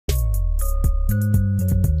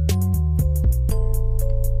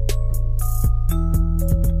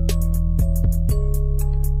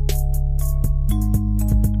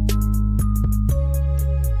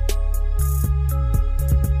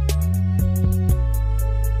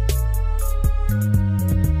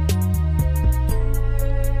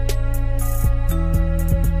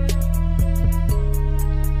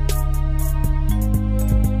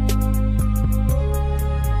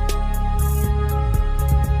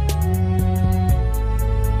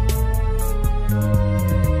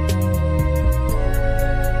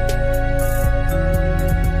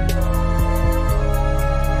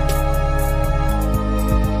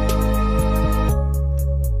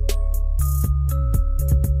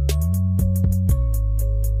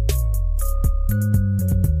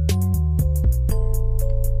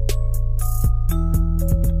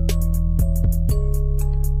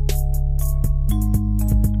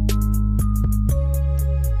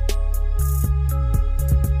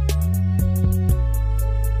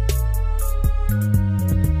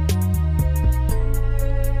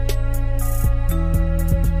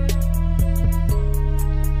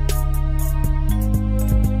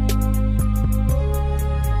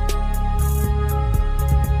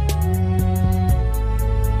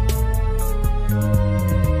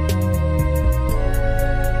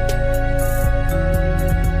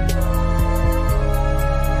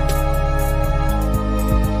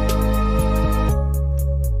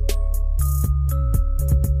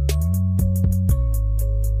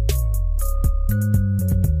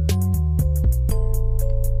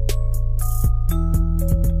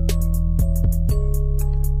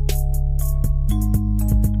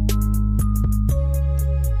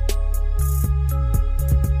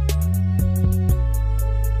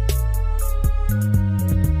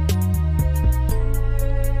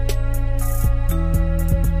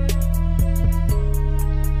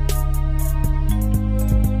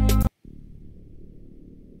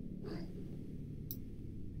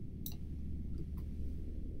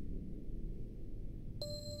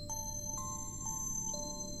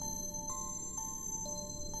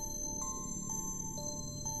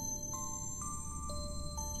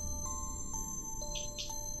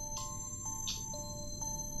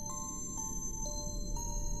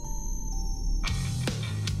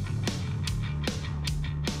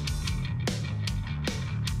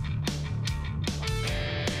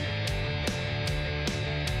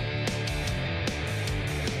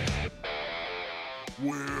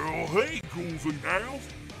Well, hey, ghouls and gals,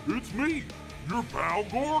 it's me, your pal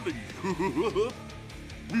Gordy.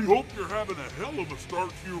 We hope you're having a hell of a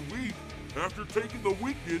start to your week after taking the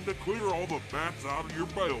weekend to clear all the bats out of your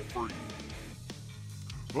belfry.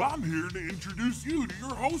 I'm here to introduce you to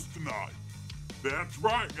your host tonight. That's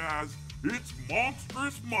right, guys, it's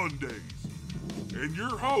Monstrous Mondays. And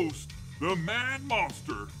your host, the Mad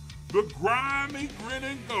Monster, the grimy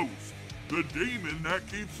grinning ghost, the demon that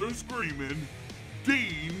keeps us screaming,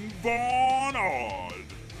 D.E.A.N.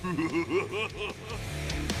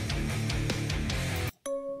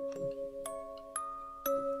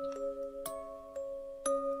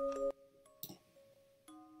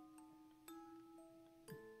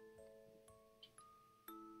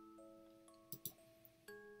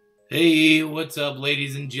 Hey, what's up,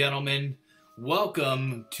 ladies and gentlemen?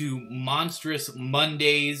 Welcome to Monstrous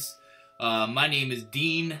Mondays. My name is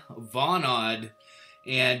D.E.A.N,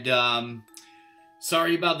 and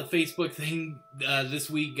sorry about the Facebook thing this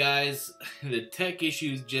week, guys. The tech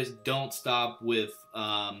issues just don't stop with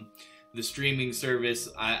the streaming service.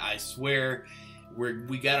 I swear,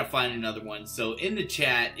 we gotta find another one. So in the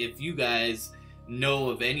chat, if you guys know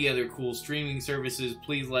of any other cool streaming services,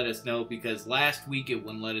 please let us know, because last week it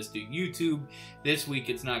wouldn't let us do YouTube. This week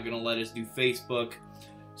it's not going to let us do Facebook.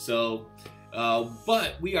 So,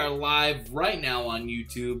 but we are live right now on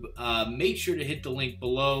YouTube. Make sure to hit the link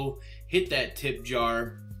below, hit that tip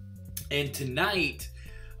jar. And tonight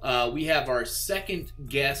we have our second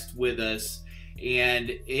guest with us, and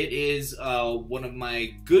it is one of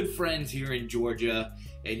my good friends here in Georgia,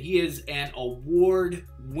 and he is an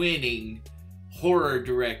award-winning horror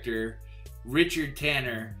director, Richard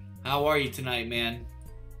Tanner. How are you tonight, man?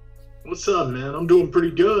 What's up, man? I'm doing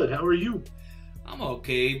pretty good. How are you? I'm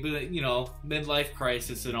okay, but you know, midlife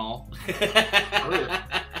crisis and all. Oh,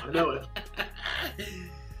 yeah. I know it.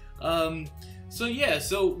 So yeah,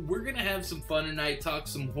 so we're gonna have some fun tonight, talk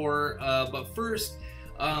some horror. But first,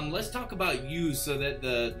 let's talk about you so that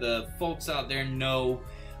the folks out there know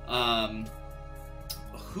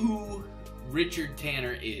who Richard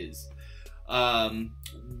Tanner is.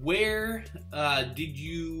 Where did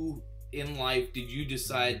you in life did you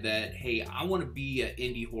decide that, hey, I want to be an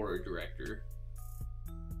indie horror director?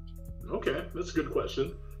 Okay, that's a good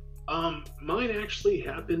question. Mine actually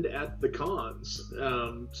happened at the cons,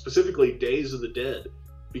 specifically Days of the Dead,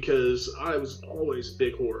 because I was always a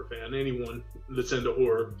big horror fan. Anyone that's into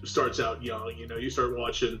horror starts out young. You know, you start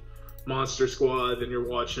watching Monster Squad, then you're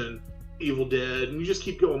watching Evil Dead, and you just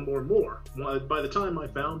keep going more and more. By the time I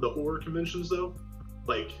found the horror conventions, though,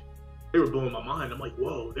 like, they were blowing my mind. I'm like,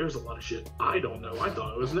 whoa, there's a lot of shit I don't know. I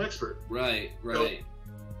thought I was an expert. Right. So,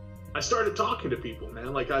 I started talking to people,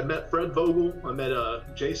 man. Like, I met Fred Vogel, I met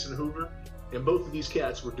Jason Hoover, and both of these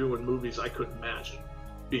cats were doing movies I couldn't imagine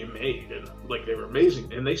being made, and like they were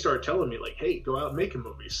amazing. And they started telling me, like, hey, go out and make a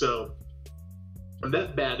movie. So, from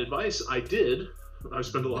that bad advice, I did. I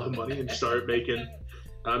spent a lot of money and started making.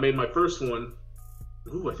 I made my first one.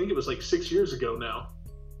 I think it was like 6 years ago now.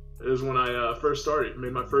 It was when I first started. I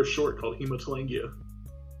made my first short called Hematolangia.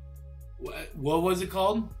 What was it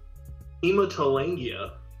called?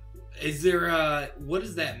 Hematolangia. Is there what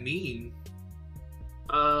does that mean?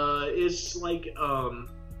 It's like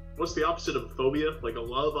what's the opposite of phobia? Like a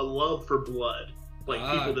love for blood. Like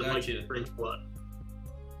people that like to drink blood.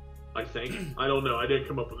 I think. I don't know. I didn't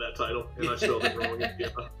come up with that title, and I still have rolling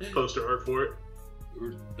poster art for it.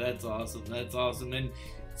 That's awesome. That's awesome. And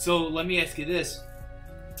so let me ask you this.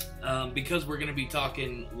 Because we're going to be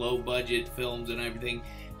talking low budget films and everything,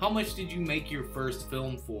 how much did you make your first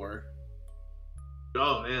film for?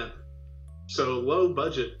 Oh man. So low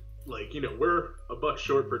budget, like, you know, we're a Buck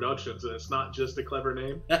Short Productions, and it's not just a clever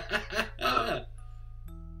name.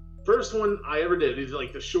 First one I ever did is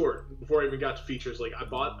like the short, before I even got to features. Like, I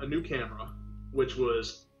bought a new camera, which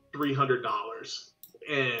was $300,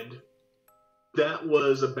 and that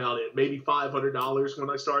was about it. Maybe $500 when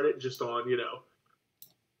I started, just on, you know,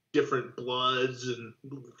 different bloods and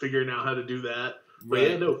figuring out how to do that. Right. But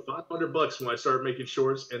yeah, no, $500 when I started making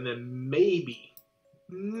shorts, and then maybe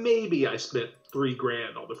I spent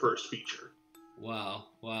 $3,000 on the first feature. Wow.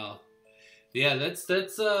 Yeah, that's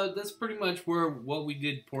pretty much what we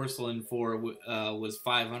did Porcelain for was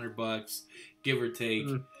 $500, give or take.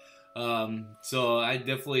 So I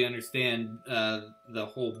definitely understand the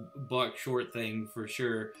whole Buck Short thing for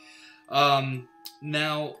sure.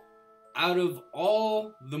 Now, out of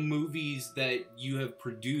all the movies that you have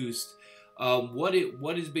produced, what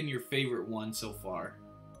has been your favorite one so far?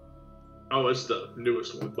 Oh, it's the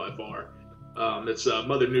newest one by far. It's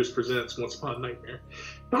Mother News Presents Once Upon a Nightmare.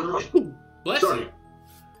 Bless Sorry.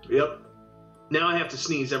 you. Yep. Now I have to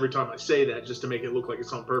sneeze every time I say that just to make it look like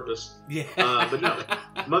it's on purpose. Yeah. But no,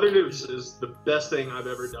 Mother News is the best thing I've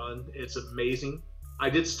ever done. It's amazing. I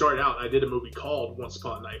did start out, I did a movie called Once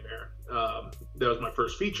Upon a Nightmare. That was my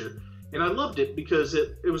first feature. And I loved it because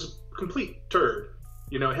it was a complete turd.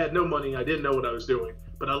 You know, I had no money. I didn't know what I was doing.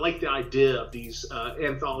 But I liked the idea of these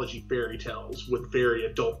anthology fairy tales with very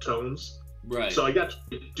adult tones. Right. So I got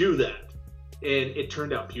to do that. And it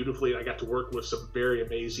turned out beautifully. I got to work with some very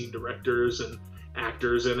amazing directors and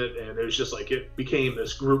actors in it. And it was just like, it became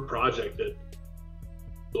this group project that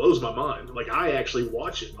blows my mind. Like, I actually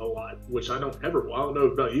watch it a lot, which I don't know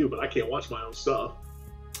about you, but I can't watch my own stuff.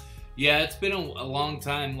 Yeah, it's been a long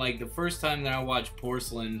time. Like, the first time that I watched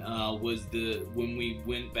Porcelain was when we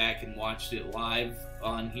went back and watched it live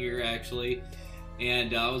on here, actually.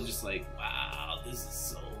 And I was just like, wow, this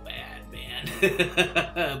is so bad,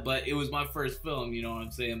 man. But it was my first film, you know what I'm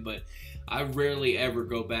saying? But I rarely ever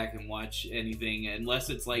go back and watch anything unless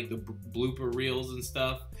it's like the blooper reels and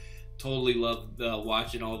stuff. Totally love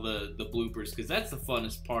watching all the bloopers, because that's the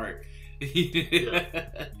funnest part. Yeah.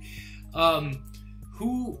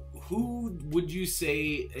 Who would you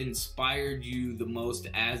say inspired you the most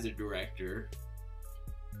as a director?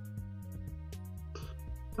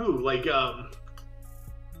 Like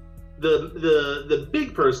the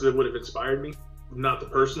big person that would have inspired me, not the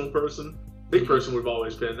personal person. Big person would have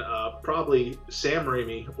always been probably Sam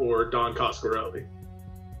Raimi or Don Coscarelli.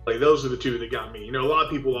 Like, those are the two that got me. You know, a lot of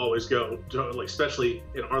people always go to, like, especially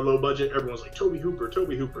in our low budget, everyone's like, Tobe Hooper,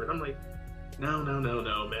 and I'm like, no,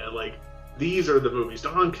 man. Like, these are the movies.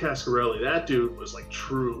 Don Coscarelli, that dude was like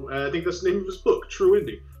true. I think that's the name of his book, True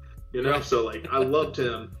Indie. You know, so like, I loved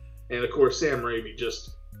him. And of course, Sam Raimi,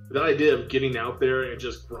 just the idea of getting out there and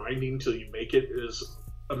just grinding till you make it is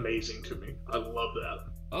amazing to me. I love that.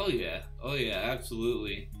 Oh yeah,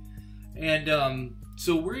 absolutely. And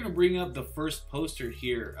so we're gonna bring up the first poster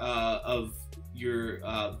here of your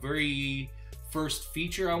very first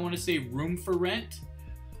feature. I want to say Room for Rent.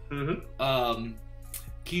 Mm-hmm.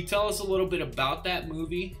 Can you tell us a little bit about that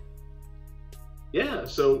movie? Yeah,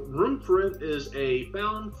 so Room for Rent is a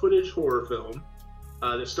found footage horror film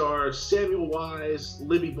that stars Samuel Wise,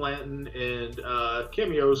 Libby Blanton, and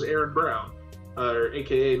cameos Aaron Brown, or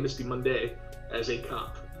aka Misty Monday, as a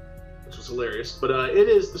cop. which was hilarious. But it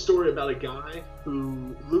is the story about a guy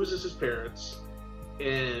who loses his parents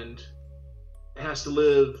and has to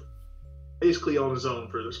live basically on his own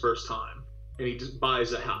for this first time. And he just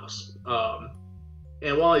buys a house.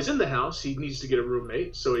 And while he's in the house, he needs to get a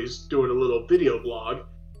roommate. So he's doing a little video blog.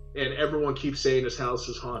 And everyone keeps saying his house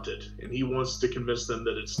is haunted. And he wants to convince them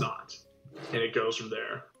that it's not. And it goes from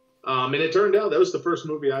there. And it turned out that was the first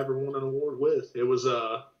movie I ever won an award with. It was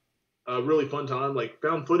a really fun time. Like,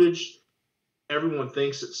 found footage, everyone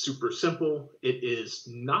thinks it's super simple. It is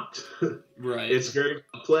not. Right. It's very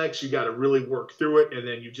complex. You got to really work through it. And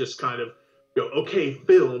then you just kind of go, okay,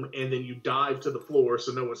 film. And then you dive to the floor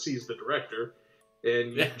so no one sees the director.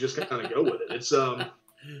 And you just kind of go with it.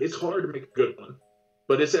 It's hard to make a good one.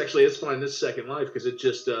 But it's finding this second life because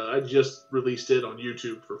I just released it on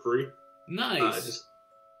YouTube for free. Nice.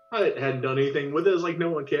 I hadn't done anything with it. It's like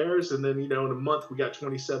no one cares. And then, in a month we got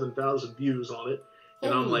 27,000 views on it.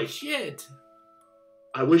 And Holy I'm like, shit.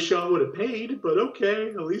 I wish y'all would have paid, but okay,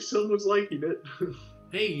 at least someone's liking it.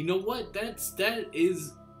 Hey, you know what? That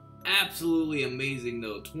is absolutely amazing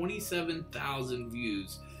though. 27,000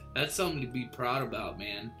 views. That's something to be proud about,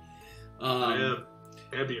 man. I am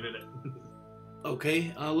happy in it.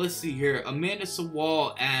 Okay, let's see here. Amanda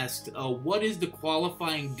Sawal asked, what is the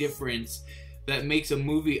qualifying difference that makes a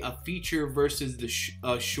movie a feature versus the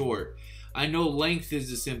short? I know length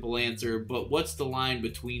is a simple answer, but what's the line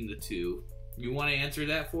between the two? You want to answer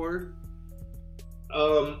that for her?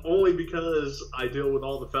 Only because I deal with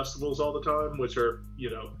all the festivals all the time, which are,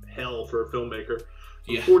 hell for a filmmaker.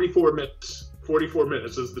 Yeah. 44 minutes. 44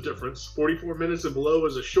 minutes is the difference. 44 minutes and below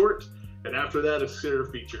is a short, and after that it's considered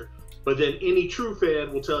a feature. But then any true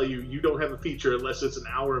fan will tell you don't have a feature unless it's an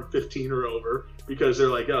hour and 15 or over, because they're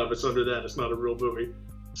like, oh, if it's under that, it's not a real movie.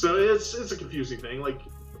 So it's a confusing thing. Like,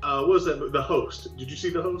 what was that? The Host. Did you see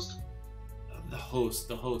The Host? The host.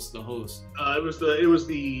 It was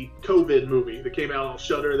the COVID movie that came out on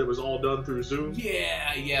Shudder that was all done through Zoom.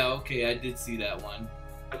 Yeah, okay, I did see that one.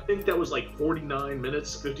 I think that was like 49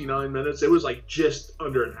 minutes, 59 minutes. It was like just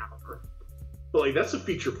under an hour. But like, that's a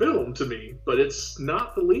feature film to me, but it's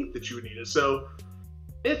not the length that you needed. So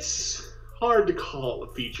it's hard to call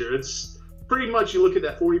a feature. It's pretty much, you look at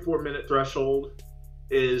that 44-minute threshold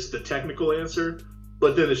is the technical answer,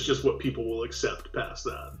 but then it's just what people will accept past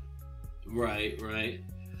that. Right.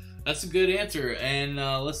 That's a good answer. And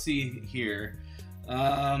let's see here.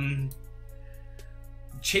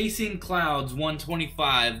 Chasing Clouds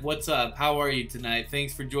 125. What's up? How are you tonight?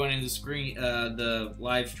 Thanks for joining the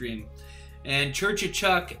live stream. And Church of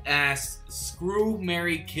Chuck asks, screw,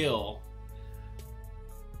 marry, kill.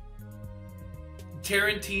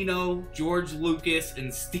 Tarantino, George Lucas,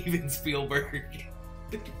 and Steven Spielberg.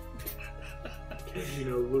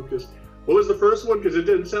 Lucas. What was the first one? Because it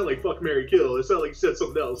didn't sound like fuck, marry, kill. It sounded like you said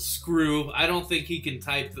something else. Screw. I don't think he can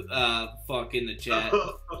type fuck in the chat.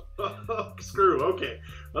 Screw. Okay.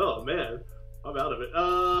 Oh man, I'm out of it.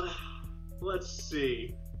 Let's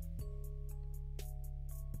see.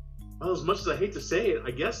 Well, as much as I hate to say it,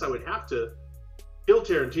 I guess I would have to kill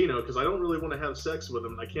Tarantino because I don't really want to have sex with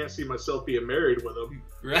him. I can't see myself being married with him.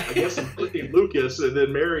 Right. I guess I'm picking Lucas and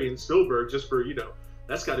then marrying Spielberg just for,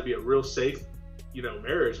 that's got to be a real safe,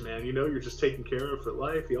 marriage, man. You're just taken care of for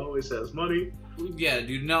life. He always has money. Yeah,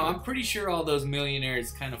 dude. No, I'm pretty sure all those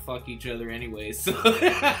millionaires kind of fuck each other anyway. So.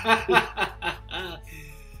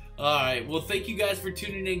 All right. Well, thank you guys for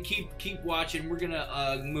tuning in. Keep watching. We're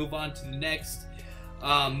gonna move on to the next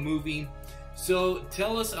movie. So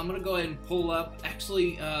tell us. I'm gonna go ahead and pull up.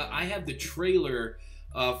 Actually, I have the trailer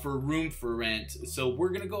for Room for Rent. So we're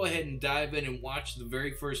gonna go ahead and dive in and watch the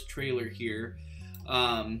very first trailer here.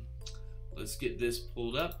 Let's get this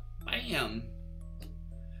pulled up. Bam.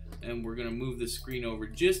 And we're gonna move the screen over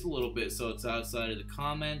just a little bit so it's outside of the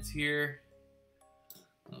comments here.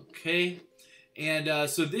 Okay. And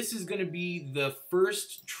so this is gonna be the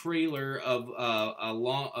first trailer of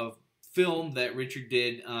a film that Richard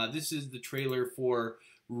did. This is the trailer for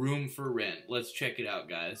Room for Rent. Let's check it out,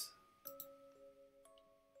 guys.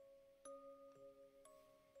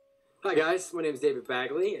 Hi guys, my name is David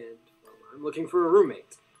Bagley, and I'm looking for a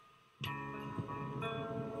roommate. It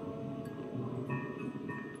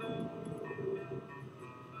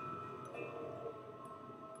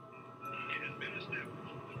has been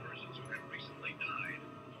established that persons who have recently died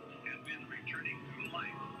have been returning to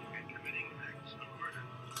life and committing acts of murder,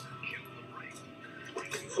 kill and rape.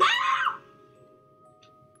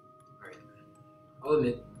 Alright, I'll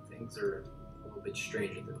admit, things are a little bit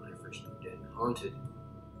stranger than when I first moved in. Haunted.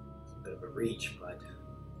 It's a bit of a reach, but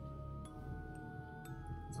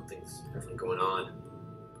something's definitely going on.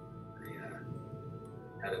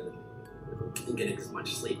 I haven't been getting as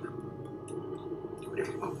much sleep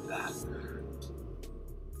whatever you want with that.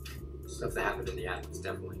 Stuff that happened in the attic was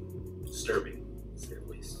definitely disturbing, to say the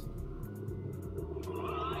least.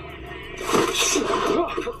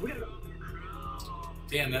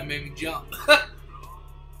 Damn, that made me jump. I'm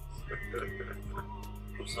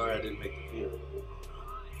sorry I didn't make the video.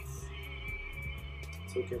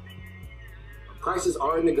 It's okay. Prices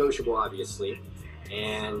are negotiable, obviously.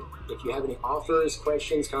 And if you have any offers,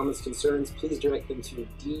 questions, comments, concerns, please direct them to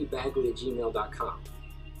dbagley@gmail.com.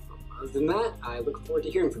 Other than that, I look forward to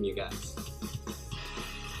hearing from you guys.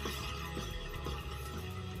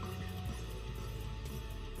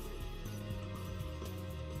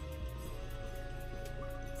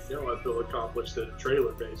 You know, I feel accomplished that a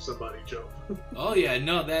trailer made somebody jump. Oh yeah,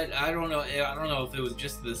 no, that I don't know if it was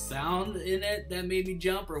just the sound in it that made me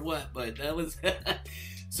jump or what, but that was.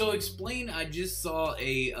 So explain. I just saw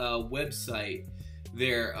a website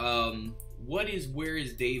there. What is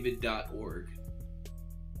whereisdavid.org?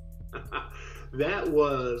 That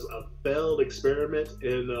was a failed experiment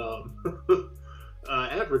in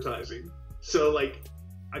advertising. So like,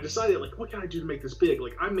 I decided like, what can I do to make this big?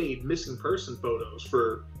 Like, I made missing person photos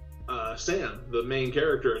for Sam, the main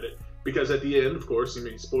character in it, because at the end, of course, I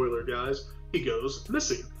mean, spoiler guys, he goes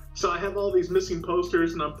missing. So I have all these missing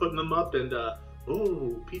posters and I'm putting them up, and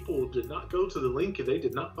people did not go to the link and they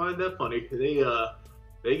did not find that funny.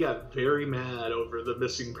 They got very mad over the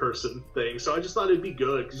missing person thing. So I just thought it'd be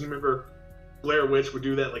good, because you remember Blair Witch would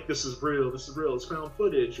do that, like, this is real, it's found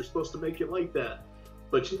footage, you're supposed to make it like that.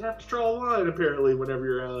 But you have to draw a line, apparently, whenever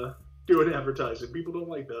you're doing advertising. People don't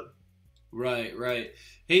like that. Right.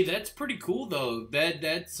 Hey, that's pretty cool though.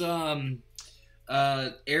 That's Aaron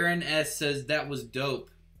S says that was dope.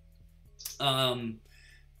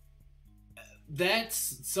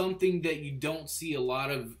 That's something that you don't see a lot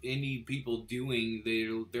of indie people doing.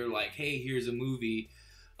 They're like, hey, here's a movie.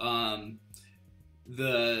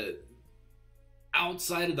 The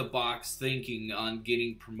outside of the box thinking on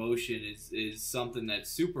getting promotion is something that's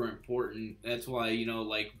super important. That's why, you know,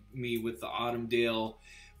 like me with the Autumndale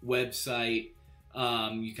website,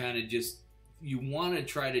 you kind of just, you want to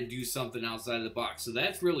try to do something outside of the box. So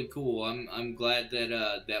that's really cool. I'm glad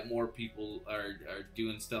that that more people are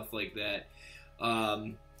doing stuff like that.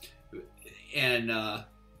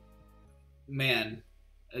 Man,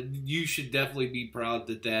 you should definitely be proud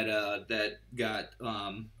that got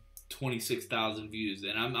 26,000 views,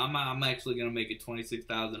 and I'm actually gonna make it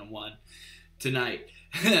 26,001 tonight,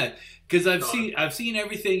 because I've seen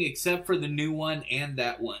everything except for the new one and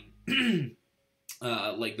that one,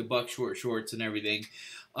 like the Buck Short Shorts and everything.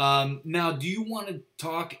 Now, do you want to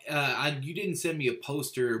talk? You didn't send me a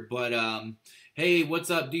poster, but hey, what's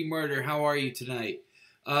up, D Murder? How are you tonight?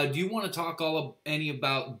 Do you want to talk any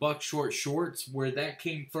about Buck Short Shorts, where that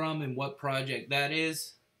came from, and what project that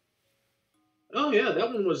is? Oh yeah,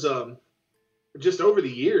 that one was just over the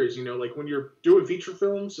years, you know, like when you're doing feature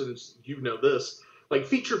films, and you know this, like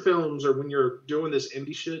feature films, or when you're doing this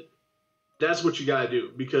indie shit, that's what you gotta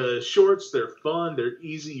do, because shorts, they're fun, they're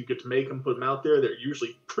easy, you get to make them, put them out there, they're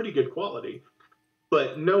usually pretty good quality,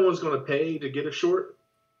 but no one's gonna pay to get a short,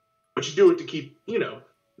 but you do it to keep, you know,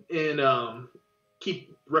 and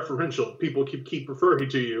keep referential, people keep referring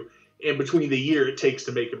to you, in between the year it takes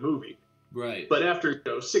to make a movie. Right. But after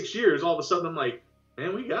 6 years, all of a sudden I'm like,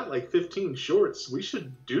 man, we got like 15 shorts. We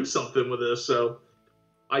should do something with this. So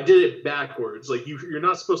I did it backwards. Like you're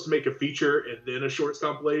not supposed to make a feature and then a shorts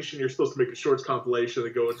compilation. You're supposed to make a shorts compilation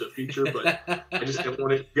and go into a feature. But I just didn't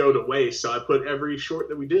want it to go to waste. So I put every short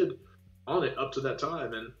that we did on it up to that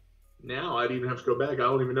time. And now I'd even have to go back. I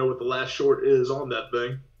don't even know what the last short is on that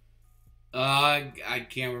thing. I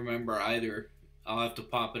can't remember either. I'll have to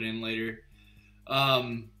pop it in later.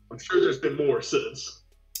 I'm sure there's been more since.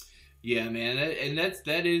 Yeah, man, and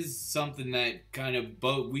that is something that kind of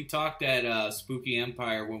we talked at Spooky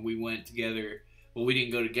Empire when we went together. Well, we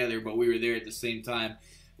didn't go together, but we were there at the same time.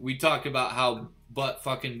 We talked about how butt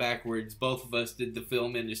fucking backwards both of us did the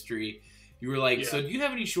film industry. You were like, So do you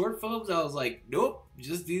have any short films? I was like, nope,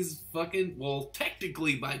 just these fucking. Well,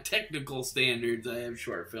 technically, by technical standards, I have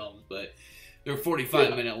short films, but they're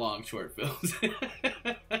 45-minute long short films.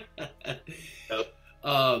 Yep.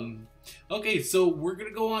 Okay, so we're gonna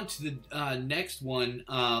go on to the next one,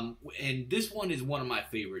 and this one is one of my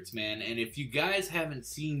favorites, man. And if you guys haven't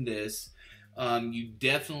seen this, you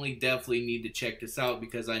definitely need to check this out,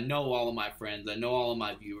 because I know all of my friends, I know all of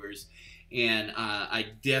my viewers, and I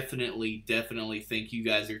definitely think you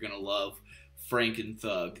guys are gonna love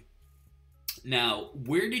Franken-Thug. Now,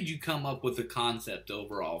 where did you come up with the concept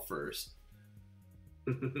overall first?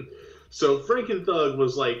 So Franken-Thug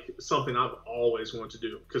was like something I've always wanted to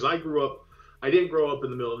do, because I grew up I didn't grow up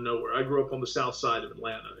in the middle of nowhere. I grew up on the south side of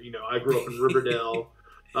Atlanta. You know, I grew up in Riverdale,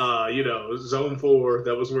 you know, Zone 4.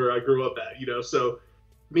 That was where I grew up at, you know. So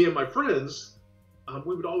me and my friends,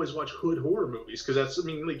 we would always watch hood horror movies because that's, I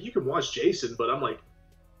mean, like, you can watch Jason, but I'm like,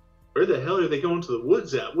 where the hell are they going to the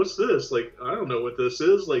woods at? What's this? Like, I don't know what this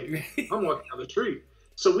is. Like, I'm walking down the street.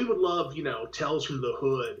 So we would love, you know, Tales from the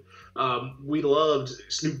Hood. We loved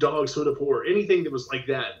Snoop Dogg's Hood of Horror. Anything that was like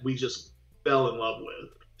that, we just fell in love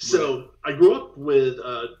with. So I grew up with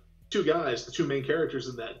two guys, the two main characters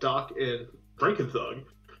in that, Doc and Frankenthug.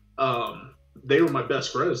 They were my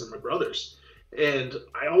best friends and my brothers. And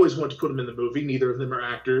I always wanted to put them in the movie. Neither of them are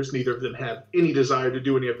actors. Neither of them have any desire to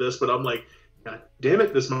do any of this. But I'm like, God damn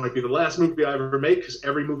it, this might be the last movie I ever make, because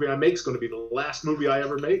every movie I make is going to be the last movie I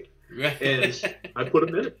ever make. And I put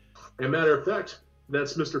them in it. And matter of fact,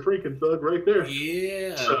 that's Mr. Frankenthug right there.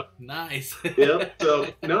 Yeah, so, nice. Yeah, so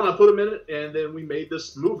no, I put him in it, and then we made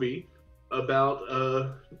this movie about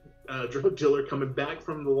a drug dealer coming back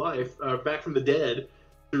from back from the dead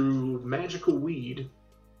through magical weed,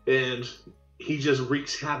 and he just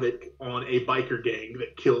wreaks havoc on a biker gang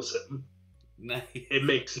that kills him. Nice. It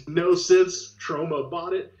makes no sense. Trauma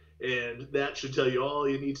bought it, and that should tell you all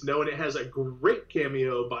you need to know. And it has a great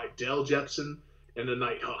cameo by Dale Jepson and the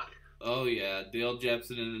Nighthawk. Oh yeah, Dale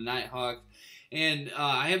Jepson and the Nighthawk. And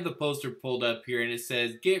I have the poster pulled up here, and it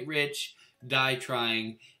says, "Get rich, die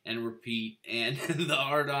trying, and repeat." And the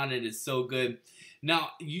art on it is so good.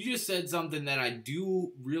 Now, you just said something that I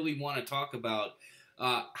do really want to talk about.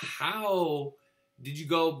 How did you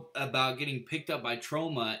go about getting picked up by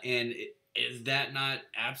Trauma, and is that not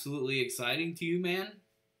absolutely exciting to you, man?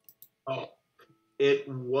 Oh, it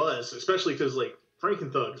was, especially because, like,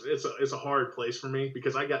 Frankenthug, it's a hard place for me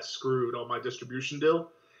because I got screwed on my distribution deal.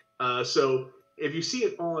 So if you see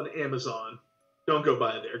it on Amazon, don't go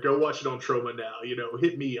buy it there. Go watch it on Trauma now. You know,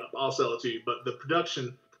 hit me up. I'll sell it to you. But the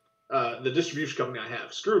production, the distribution company I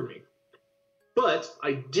have screwed me. But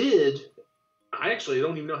I actually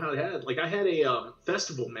don't even know how it had. Like, I had a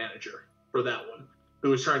festival manager for that one who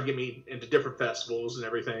was trying to get me into different festivals and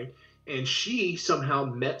everything. And she somehow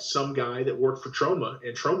met some guy that worked for Trauma,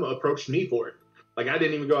 and Trauma approached me for it. Like, I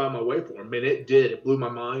didn't even go out of my way for him, and it did. It blew my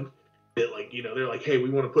mind. That, like, you know, they're like, hey, we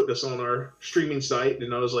want to put this on our streaming site.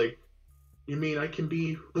 And I was like, you mean I can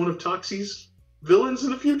be one of Toxie's villains in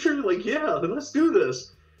the future? Like, yeah, then let's do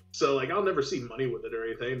this. So, like, I'll never see money with it or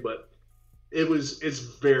anything, but it's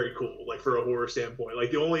very cool, like, for a horror standpoint.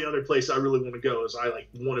 Like, the only other place I really want to go is I, like,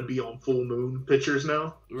 want to be on full moon pictures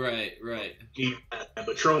now. Right.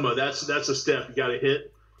 But Trauma, that's a step you got to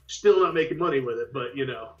hit. Still not making money with it, but, you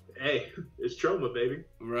know, hey, it's Trauma, baby.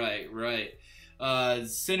 Right.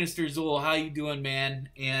 Sinister Zool, how you doing, man?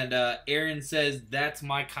 And Aaron says, that's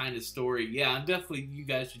my kind of story. Yeah, you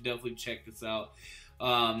guys should definitely check this out.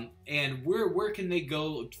 And where can they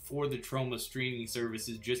go for the Trauma streaming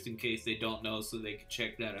services, just in case they don't know, so they can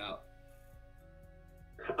check that out?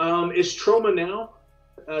 It's Trauma Now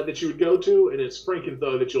that you would go to, and it's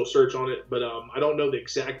Frankenthug that you'll search on it. But I don't know the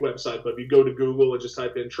exact website, but if you go to Google and just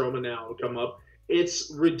type in Trauma Now, it'll come up.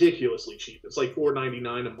 It's ridiculously cheap. It's like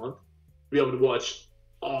 $4.99 a month to be able to watch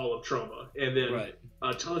all of Trauma. And then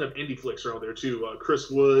a ton of indie flicks are on there too. Chris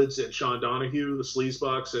Woods and Sean Donahue, the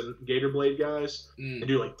Sleazebox and Gatorblade guys, they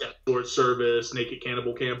do like Death Lord Service, Naked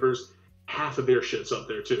Cannibal Campers. Half of their shit's up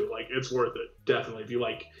there too. Like, it's worth it, definitely. If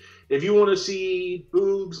you want to see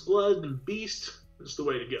boobs, blood, and beast, it's the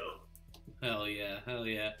way to go. Hell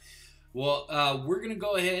yeah. Well, we're gonna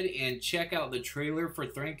go ahead and check out the trailer for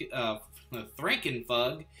Frankenthug.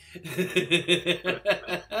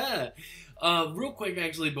 Real quick,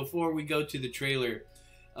 actually, before we go to the trailer,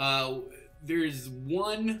 there's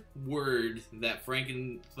one word that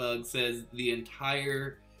Frankenthug says the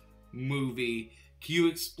entire movie. Can you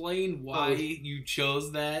explain why you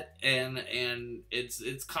chose that? And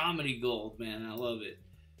it's comedy gold, man. I love it.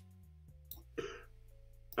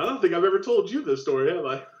 I don't think I've ever told you this story, have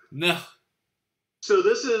I? No. So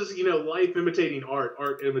this is, you know, life imitating art,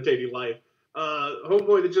 art imitating life.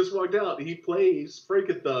 Homeboy that just walked out, he plays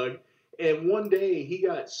Frankenthug, and one day he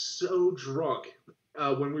got so drunk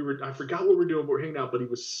when I forgot what we were doing, but we're hanging out, but he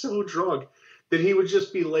was so drunk that he would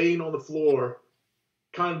just be laying on the floor,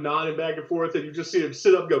 kind of nodding back and forth, and you just see him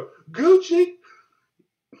sit up and go, Gucci!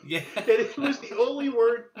 Yeah. And it was the only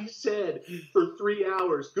word he said for 3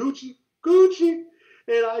 hours. Gucci, Gucci.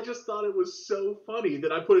 And I just thought it was so funny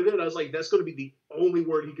that I put it in. I was like, that's going to be the only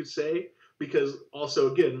word he could say. Because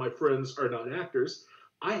also, again, my friends are not actors.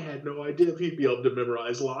 I had no idea if he'd be able to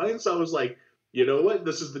memorize lines. I was like, you know what?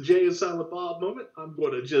 This is the Jay and Silent Bob moment. I'm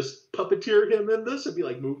going to just puppeteer him in this and be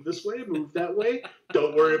like, move this way, move that way.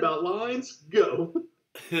 Don't worry about lines. Go.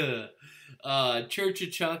 Church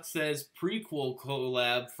of Chuck says prequel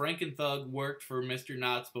collab. Frank and Thug worked for Mr.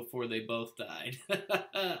 Knotts before they both died.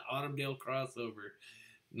 Autumndale crossover.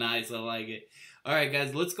 Nice, I like it. All right,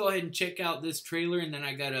 guys, let's go ahead and check out this trailer, and then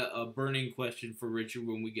I got a burning question for Richard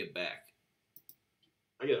when we get back.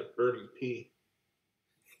 I got a burning pee.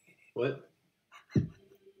 What?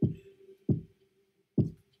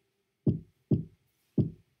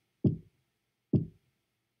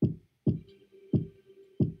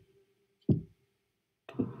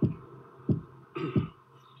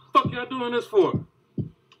 Fuck y'all doing this for?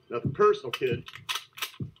 Nothing personal, kid.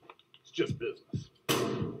 It's just business. Would have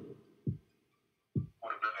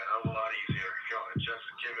been a hell of a lot easier if y'all had just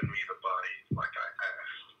given me the body like I asked.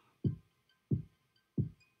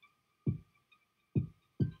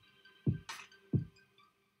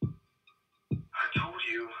 I told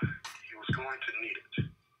you he was going to need it.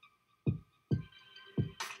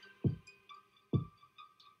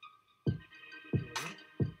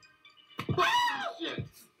 Shit.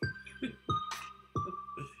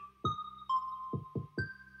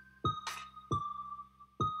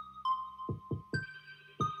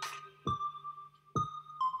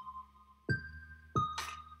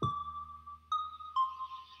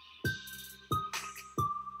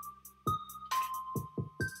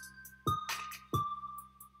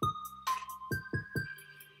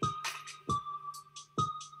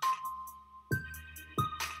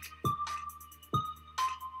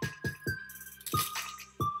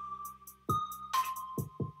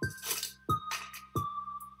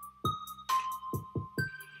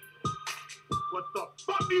 What the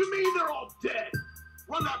fuck do you mean they're all dead?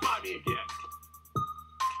 Run that by me again.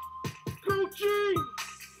 Coaching!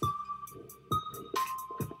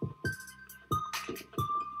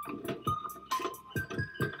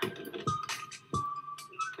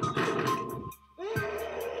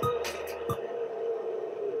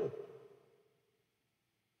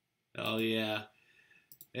 Oh, yeah.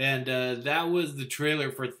 And that was the trailer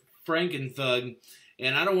for Frank and Thug.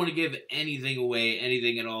 And I don't want to give anything away,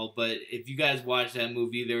 anything at all, but if you guys watch that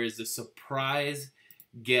movie, there is a surprise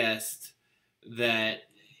guest that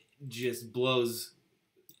just blows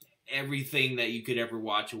everything that you could ever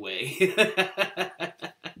watch away.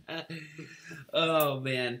 Oh,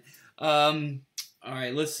 man. All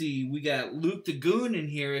right, let's see. We got Luke the Goon in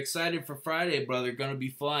here. Excited for Friday, brother. Gonna be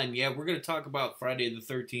fun. Yeah, we're gonna talk about Friday the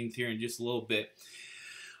 13th here in just a little bit.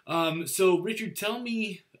 So, Richard, tell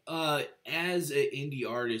me, as an indie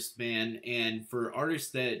artist, man, and for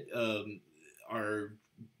artists that are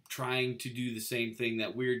trying to do the same thing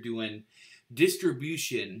that we're doing,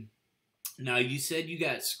 distribution. Now, you said you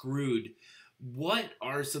got screwed. What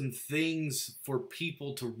are some things for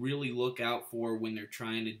people to really look out for when they're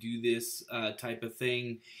trying to do this type of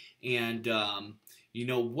thing? And, you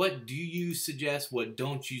know, what do you suggest? What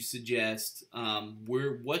don't you suggest?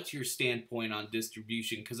 What's your standpoint on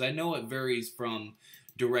distribution? Because I know it varies from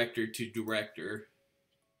director to director.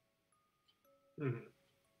 Mm-hmm.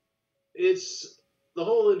 It's the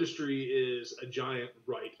whole industry is a giant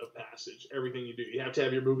rite of passage. Everything you do, you have to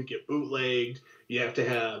have your movie get bootlegged. You have to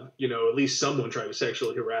have, you know, at least someone try to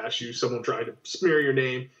sexually harass you. Someone try to smear your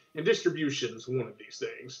name. And distribution is one of these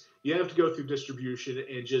things. You have to go through distribution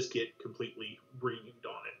and just get completely reamed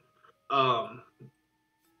on it.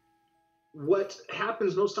 What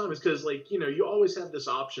happens most time is because, like, you know, you always have this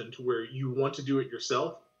option to where you want to do it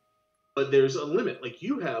yourself, but there's a limit. Like,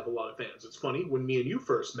 you have a lot of fans. It's funny, when me and you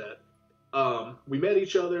first met, we met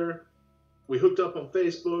each other, we hooked up on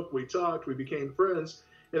Facebook, we talked, we became friends,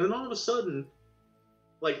 and then all of a sudden,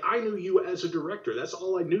 like, I knew you as a director. That's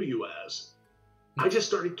all I knew you as. I just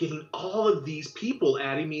started getting all of these people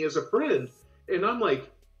adding me as a friend, and I'm like,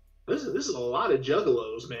 this is a lot of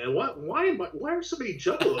juggalos, man. Why are so many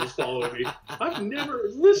juggalos following me? I've never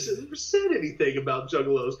said anything about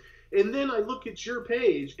juggalos. And then I look at your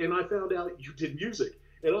page, and I found out you did music,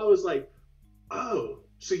 and I was like, oh,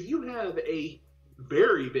 so you have a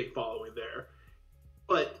very big following there,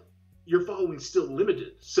 but your following's still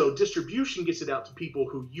limited. So distribution gets it out to people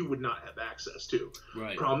who you would not have access to.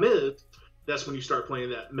 Right. Problem is, that's when you start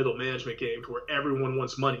playing that middle management game to where everyone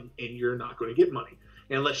wants money, and you're not going to get money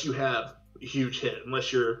unless you have a huge hit,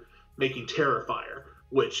 unless you're making Terrifier,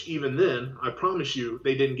 which even then, I promise you,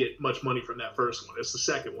 they didn't get much money from that first one. It's the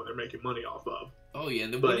second one they're making money off of. Oh, yeah.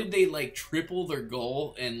 And then what did they, like, triple their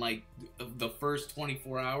goal in, like, the first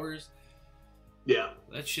 24 hours? Yeah.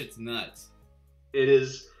 That shit's nuts. It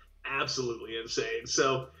is absolutely insane.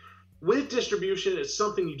 So with distribution, it's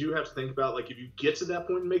something you do have to think about, like, if you get to that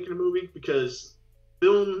point in making a movie, because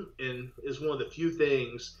film is one of the few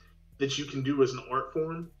things that you can do as an art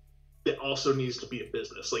form it also needs to be a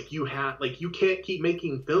business. Like you can't keep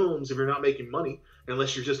making films if you're not making money,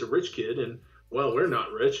 unless you're just a rich kid. And well, we're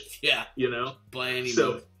not rich. Yeah. By any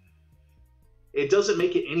means. It doesn't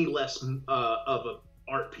make it any less of an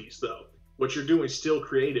art piece, though. What you're doing is still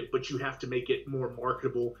creative, but you have to make it more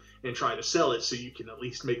marketable and try to sell it so you can at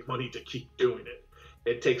least make money to keep doing it.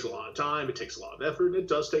 It takes a lot of time, it takes a lot of effort, and it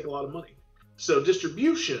does take a lot of money. So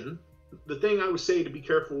distribution, the thing I would say to be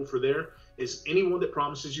careful for there is anyone that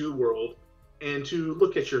promises you the world, and to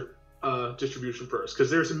look at your distribution first, because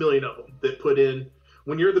there's a million of them that put in,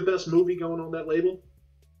 when you're the best movie going on that label,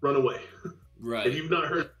 run away. Right. If you've not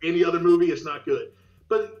heard any other movie, it's not good.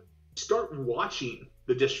 But start watching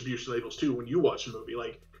the distribution labels too when you watch a movie.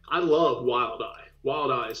 Like, I love Wild Eye.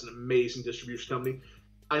 Wild Eye is an amazing distribution company.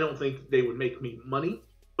 I don't think they would make me money,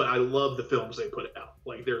 but I love the films they put out.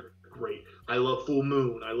 Like, they're great. I love Full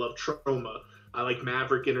Moon. I love Troma. I like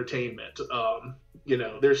Maverick Entertainment.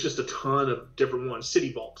 There's just a ton of different ones.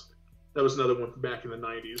 City Vault. That was another one from back in the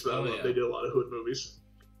 90s. They did a lot of hood movies.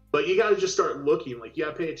 But you got to just start looking. Like, you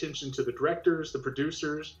got to pay attention to the directors, the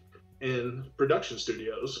producers, and production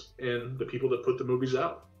studios, and the people that put the movies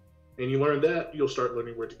out. And you learn that, you'll start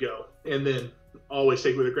learning where to go. And then always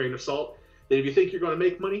take with a grain of salt that if you think you're going to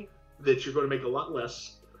make money, that you're going to make a lot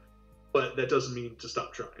less. But that doesn't mean to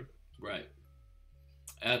stop trying. Right.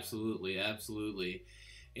 Absolutely.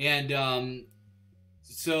 And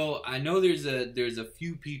so I know there's a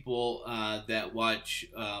few people that watch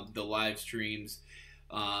the live streams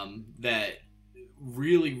that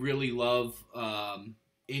really love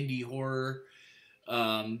indie horror.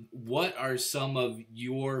 What are some of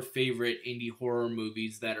your favorite indie horror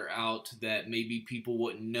movies that are out that maybe people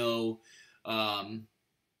wouldn't know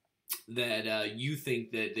that you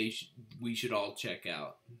think that we should all check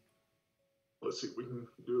out? Let's see if we can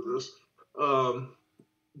do this.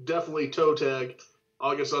 Definitely Toe Tag,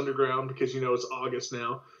 August Underground, because it's August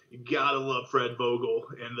now. You gotta love Fred Vogel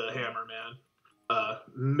and the Hammer Man.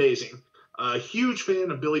 Amazing. Huge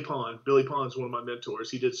fan of Billy Pond. Billy Pond's one of my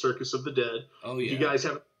mentors. He did Circus of the Dead. Oh, yeah. You guys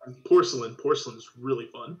have Porcelain. Porcelain's really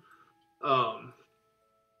fun.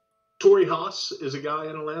 Tori Haas is a guy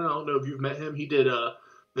in Atlanta. I don't know if you've met him. He did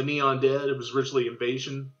The Neon Dead. It was originally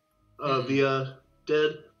Invasion of the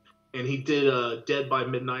Dead. And he did Dead by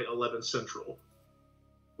Midnight 11 Central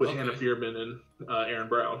with Hannah Fierman and Aaron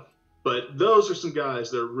Brown. But those are some guys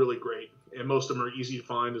that are really great. And most of them are easy to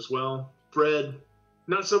find as well. Fred,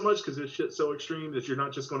 not so much because this shit's so extreme that you're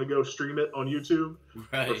not just going to go stream it on YouTube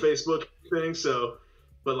or Facebook thing. So,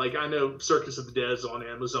 but like I know Circus of the Dead's on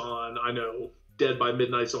Amazon. I know Dead by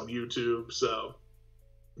Midnight's on YouTube. So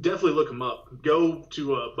definitely look them up. Go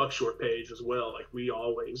to a Buckshort page as well. Like we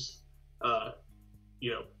always,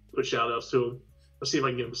 put shout outs to him. Let's see if I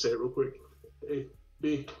can get him to say it real quick. Hey,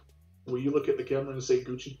 B, will you look at the camera and say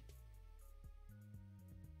Gucci?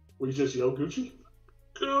 Will you just yell Gucci?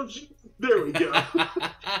 Gucci. There we go.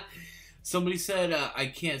 Somebody said, I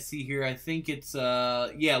can't see here. I think it's,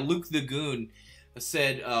 Luke the Goon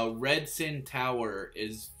said, Red Sin Tower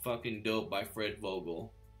is fucking dope by Fred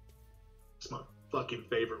Vogel. It's my fucking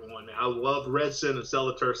favorite one, man. I love Red Sin and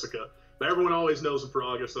Stella Turcica. But everyone always knows him for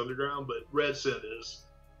August Underground, but Red Sin is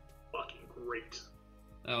fucking great.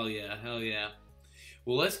 Hell yeah.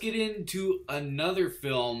 Well, let's get into another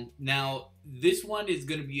film. Now, this one is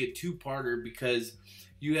going to be a two-parter because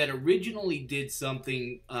you had originally did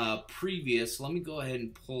something previous. Let me go ahead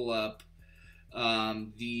and pull up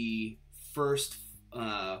the first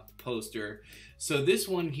poster. So this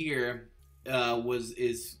one here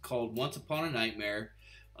is called Once Upon a Nightmare.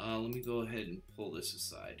 Let me go ahead and pull this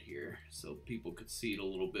aside here so people could see it a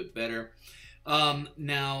little bit better.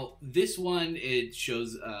 Now, this one, it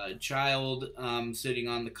shows a child sitting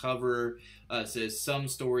on the cover. It says, "Some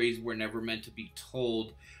stories were never meant to be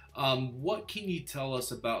told." What can you tell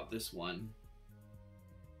us about this one?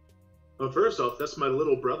 Well, first off, that's my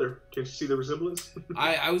little brother. Can't you see the resemblance?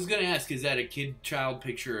 I was going to ask, is that a kid-child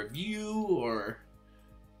picture of you, or...?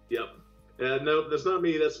 Yep. No, that's not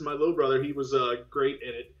me. That's my little brother. He was great in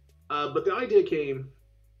it. But the idea came...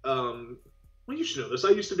 well, you should know this. I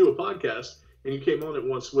used to do a podcast, and you came on it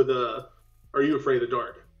once with Are You Afraid of the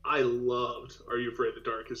Dark? I loved Are You Afraid of the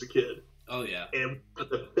Dark as a kid. Oh, yeah. And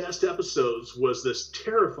the best episodes was this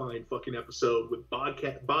terrifying fucking episode with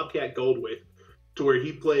Bobcat Goldthwait, to where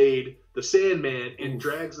he played the Sandman and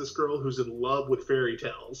drags this girl who's in love with fairy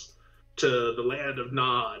tales to the land of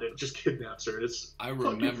Nod and just kidnaps her. I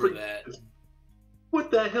remember that.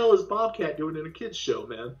 What the hell is Bobcat doing in a kid's show,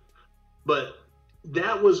 man? But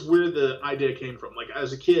that was where the idea came from. Like,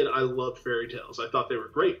 as a kid, I loved fairy tales. I thought they were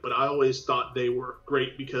great, but I always thought they were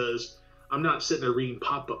great because I'm not sitting there reading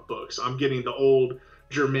pop-up books. I'm getting the old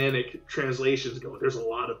Germanic translations going, there's a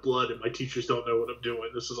lot of blood and my teachers don't know what I'm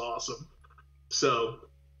doing. This is awesome. So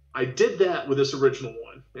I did that with this original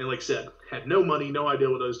one. And like I said, had no money, no idea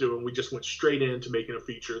what I was doing. We just went straight into making a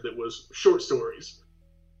feature that was short stories.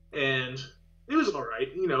 And it was all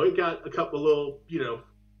right. You know, it got a couple little, you know,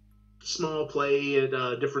 small play at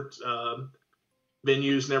different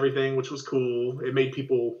venues and everything, which was cool. It made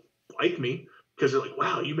people like me because they're like,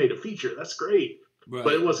 wow, you made a feature. That's great. Right.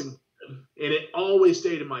 But it wasn't good. And it always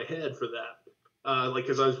stayed in my head for that. Like,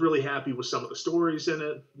 because I was really happy with some of the stories in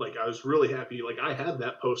it. Like, I was really happy. Like, I have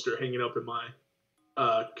that poster hanging up in my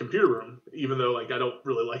computer room, even though, like, I don't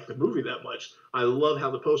really like the movie that much. I love how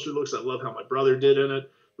the poster looks. I love how my brother did in it.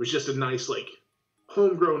 It was just a nice, like,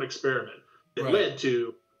 homegrown experiment that led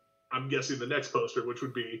to, I'm guessing, the next poster, which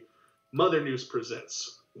would be Mother News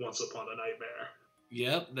Presents Once Upon a Nightmare.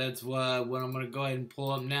 Yep, that's what I'm going to go ahead and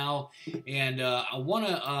pull up now. And I want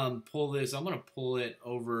to pull this. I'm going to pull it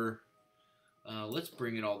over. Let's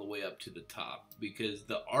bring it all the way up to the top because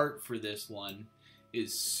the art for this one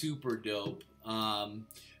is super dope.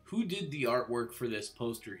 Who did the artwork for this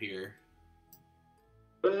poster here?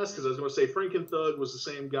 Best, because I was going to say Frankenthug was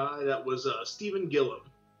the same guy. That was Stephen Gillum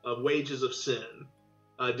of Wages of Sin.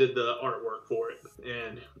 Did the artwork for it,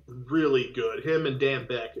 and really good. Him and Dan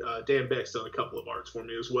Beck. Dan Beck's done a couple of arts for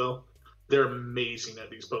me as well. They're amazing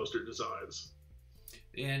at these poster designs.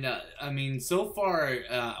 And I mean, so far,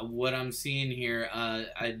 what I'm seeing here,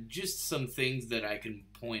 just some things that I can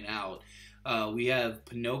point out. We have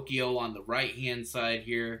Pinocchio on the right-hand side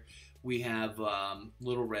here. We have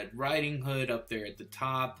Little Red Riding Hood up there at the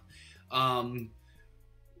top. Well,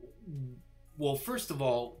 first of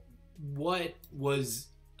all, what was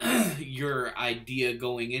your idea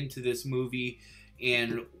going into this movie,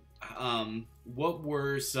 and what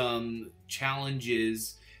were some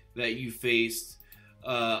challenges that you faced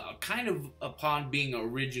kind of upon being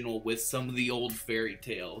original with some of the old fairy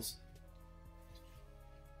tales?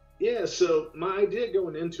 Yeah, so my idea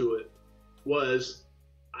going into it was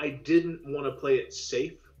I didn't want to play it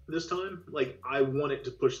safe this time. Like, I wanted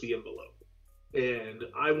to push the envelope. And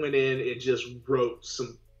I went in and just wrote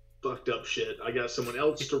some fucked up shit. I got someone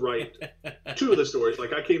else to write two of the stories.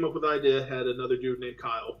 Like, I came up with the idea, had another dude named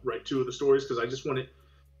Kyle write two of the stories because I just wanted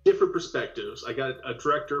different perspectives. I got a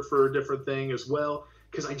director for a different thing as well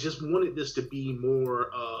because I just wanted this to be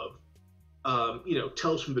more of, you know,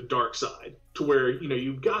 Tales from the Dark Side, to where, you know,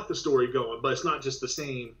 you've got the story going, but it's not just the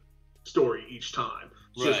same story each time.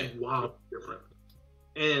 It's just wild different.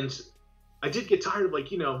 And I did get tired of,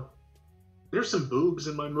 like, you know, there's some boobs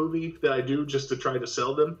in my movie that I do just to try to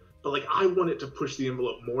sell them. But, like, I wanted to push the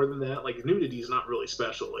envelope more than that. Like, nudity is not really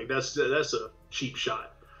special. Like, that's a cheap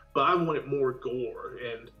shot. But I wanted more gore,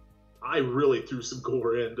 and I really threw some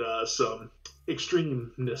gore and some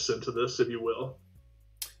extremeness into this, if you will.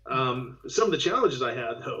 Some of the challenges I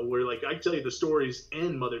had, though, were, like, I can tell you the stories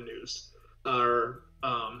in Mother News are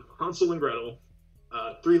Hansel and Gretel,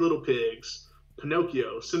 Three Little Pigs,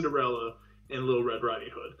 Pinocchio, Cinderella, and Little Red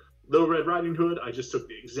Riding Hood. Little Red Riding Hood, I just took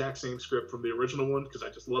the exact same script from the original one because I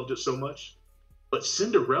just loved it so much. But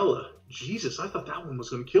Cinderella, Jesus, I thought that one was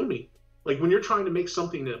going to kill me. Like, when you're trying to make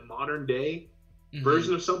something a modern day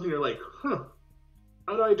version of something, you're like, how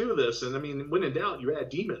do I do this? And I mean, when in doubt, you add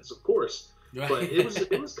demons, of course. Right. But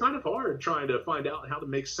it was kind of hard trying to find out how to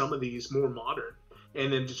make some of these more modern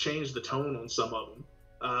and then to change the tone on some of them.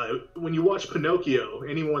 When you watch Pinocchio,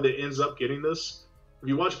 anyone that ends up getting this, if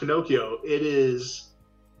you watch Pinocchio, it is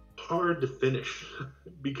hard to finish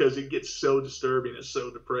because it gets so disturbing, it's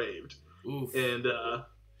so depraved. Oof. And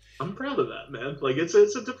I'm proud of that, man. Like, it's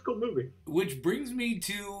a difficult movie. Which brings me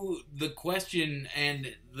to the question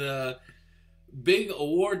and the big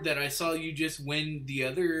award that I saw you just win the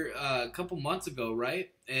other couple months ago,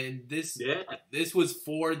 right? And this was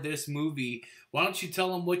for this movie. Why don't you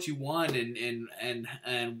tell them what you won and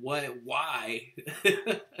why?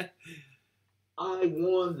 I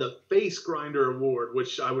won the Face Grinder Award,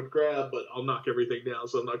 which I would grab, but I'll knock everything down,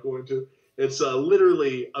 so I'm not going to. It's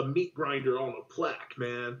literally a meat grinder on a plaque,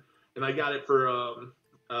 man. And I got it for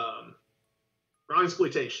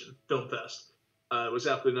Exploitation Film Fest. It was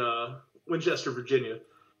up in Winchester, Virginia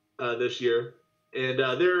this year. And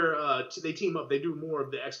they team up. They do more of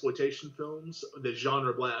the exploitation films that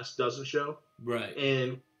Genre Blast doesn't show. Right.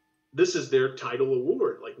 And this is their title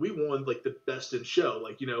award. Like, we won, like, the best in show.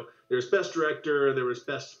 Like, you know, there's best director, there was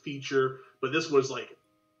best feature, but this was, like,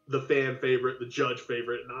 the fan favorite, the judge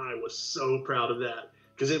favorite, and I was so proud of that.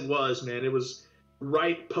 Because it was, man, it was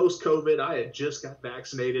right post-COVID. I had just got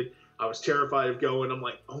vaccinated. I was terrified of going. I'm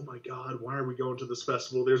like, oh, my God, why are we going to this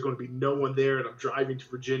festival? There's going to be no one there, and I'm driving to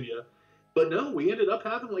Virginia. But no, we ended up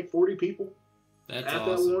having, like, 40 people. That's at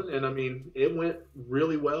awesome. that one, and I mean, it went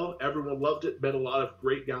really well. Everyone loved it. Met a lot of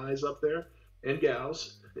great guys up there and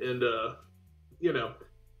gals, and you know,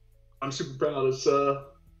 I'm super proud. It's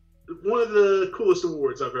one of the coolest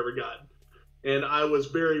awards I've ever gotten. And I was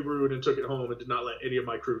very rude and took it home and did not let any of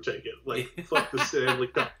my crew take it. Like, fuck the Stanley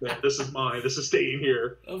Cup, man. This is mine. This is staying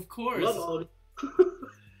here. Of course. Love all of you.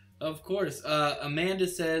 Of course. Amanda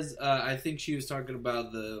says, I think she was talking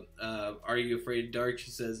about the Are You Afraid of Dark?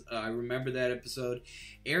 She says, I remember that episode.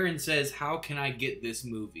 Aaron says, how can I get this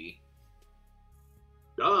movie?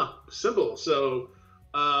 Simple. So,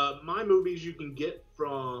 my movies you can get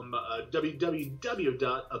from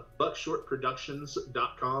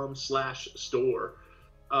www.abuckshortproductions.com/store.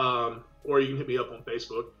 Or you can hit me up on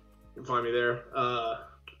Facebook. You can find me there.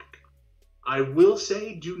 I will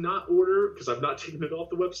say do not order, because I've not taken it off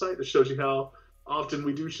the website. It shows you how often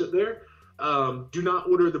we do shit there. Do not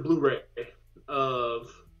order the Blu-ray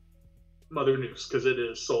of Mother Noose, because it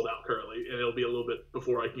is sold out currently, and it'll be a little bit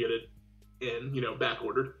before I can get it in, back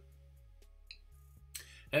ordered.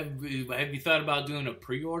 Have you thought about doing a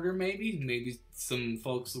pre-order maybe? Maybe some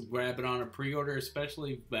folks will grab it on a pre-order,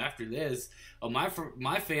 especially after this. Oh, my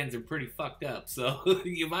fans are pretty fucked up, so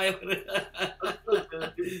you might.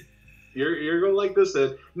 You're gonna like this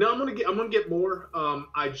then. No, I'm gonna get more.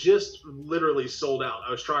 I just literally sold out.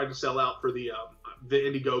 I was trying to sell out for the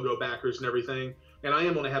Indiegogo backers and everything, and I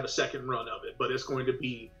am gonna have a second run of it, but it's going to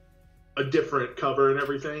be a different cover and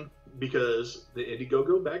everything, because the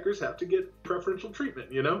Indiegogo backers have to get preferential treatment,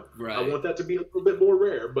 Right. I want that to be a little bit more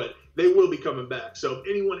rare, but they will be coming back. So if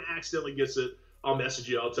anyone accidentally gets it, I'll message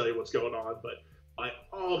you. I'll tell you what's going on. But by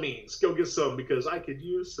all means, go get some, because I could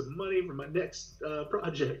use some money for my next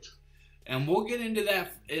project. And we'll get into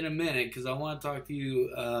that in a minute, because I want to talk to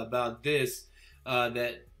you about this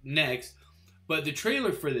that next. But the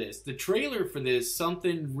trailer for this,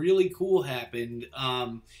 something really cool happened.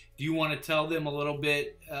 Do you want to tell them a little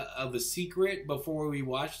bit of a secret before we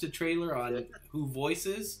watch the trailer on who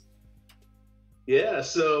voices? Yeah,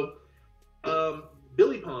 so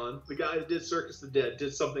Billy Pond, the guy that did Circus the Dead,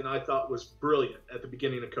 did something I thought was brilliant at the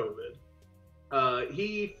beginning of COVID.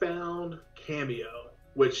 He found Cameo,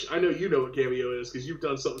 which I know you know what Cameo is because you've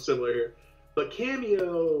done something similar here. But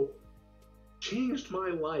Cameo changed my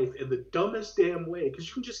life in the dumbest damn way, because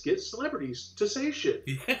you can just get celebrities to say shit.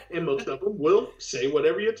 Yeah. And most of them will say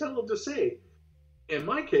whatever you tell them to say. In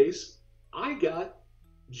my case, I got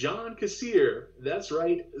John Kassir, that's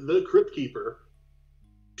right, the Crypt Keeper,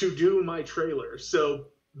 to do my trailer.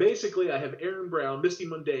 So basically I have Aaron Brown, Misty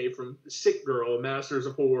Munday from Sick Girl, Masters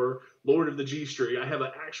of Horror, Lord of the G Street. I have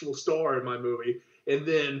an actual star in my movie. And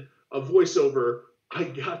then a voiceover. I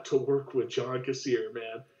got to work with John Kassir,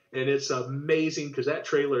 man. And it's amazing, because that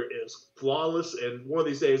trailer is flawless. And one of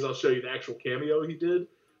these days, I'll show you the actual cameo he did.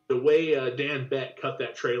 The way Dan Beck cut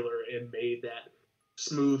that trailer and made that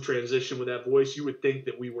smooth transition with that voice, you would think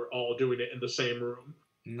that we were all doing it in the same room.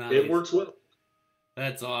 Nice. It works well.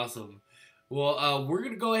 That's awesome. Well, we're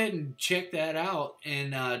going to go ahead and check that out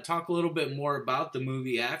and talk a little bit more about the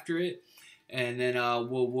movie after it. And then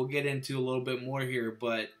we'll get into a little bit more here.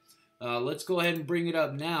 But let's go ahead and bring it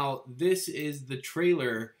up now. This is the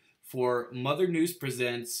trailer for Mother Noose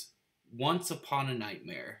Presents Once Upon a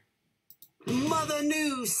Nightmare. Mother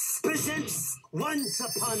Noose presents Once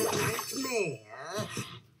Upon a Nightmare.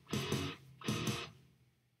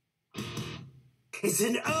 It's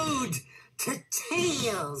an ode to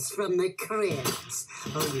Tales from the Crypt.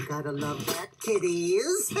 Oh, you gotta love that,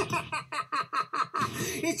 kiddies.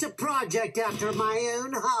 It's a project after my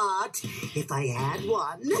own heart, if I had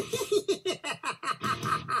one.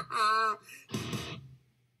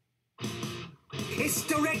 It's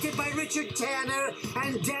directed by Richard Tanner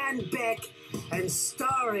and Dan Beck, and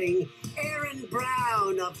starring Aaron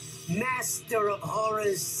Brown of Master of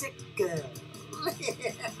Horror's Sick Girl.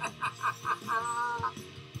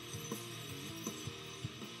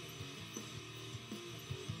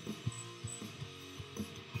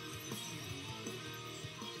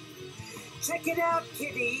 Check it out,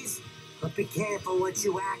 kiddies, but be careful what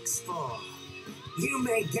you ask for. You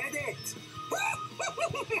may get it.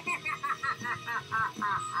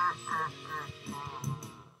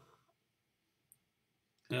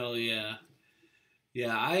 Hell yeah.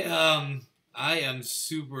 Yeah, I am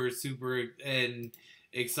super and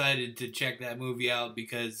excited to check that movie out,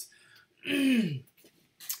 because I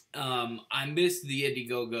missed the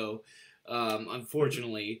Indiegogo,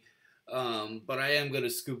 unfortunately. But I am going to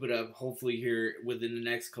scoop it up hopefully here within the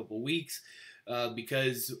next couple weeks,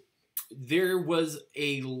 because there was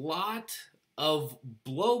a lot of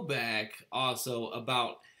blowback also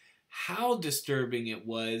about how disturbing it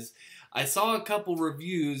was. I saw a couple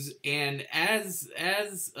reviews, and as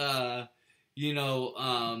you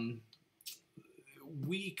know,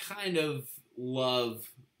 we kind of love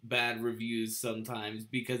bad reviews sometimes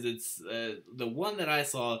because it's the one that I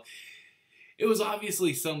saw. It was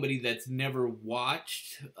obviously somebody that's never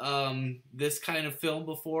watched this kind of film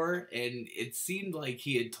before, and it seemed like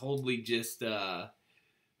he had totally just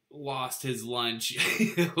lost his lunch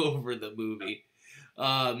over the movie.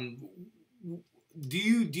 Do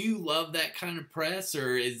you love that kind of press,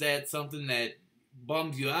 or is that something that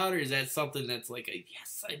bums you out, or is that something that's like a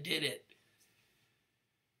yes, I did it?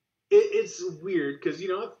 It's weird because, you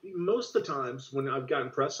know, most of the times when I've gotten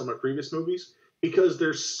press on my previous movies, because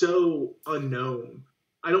they're so unknown,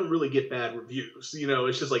 I don't really get bad reviews. You know,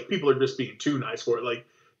 it's just like people are just being too nice for it. Like,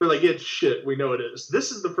 they're like, it's shit, we know it is.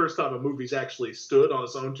 This is the first time a movie's actually stood on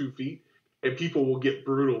its own 2 feet, and people will get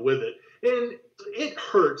brutal with it. And it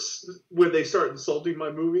hurts when they start insulting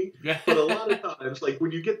my movie. But a lot of times, like,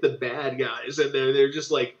 when you get the bad guys and they're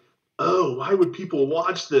just like, oh, why would people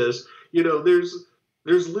watch this? You know, there's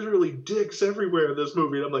literally dicks everywhere in this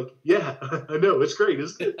movie. And I'm like, yeah, I know, it's great,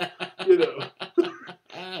 isn't it? You know?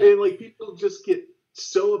 And, like, people just get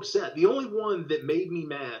so upset. The only one that made me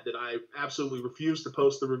mad that I absolutely refused to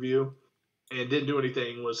post the review and didn't do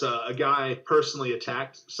anything was a guy personally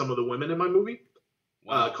attacked some of the women in my movie,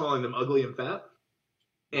 calling them ugly and fat.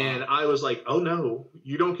 And I was like, oh, no,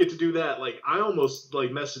 you don't get to do that. Like, I almost, like,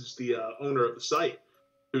 messaged the owner of the site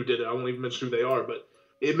who did it. I won't even mention who they are, but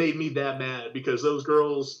it made me that mad because those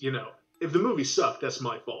girls, you know, if the movie sucked, that's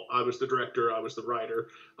my fault. I was the director. I was the writer.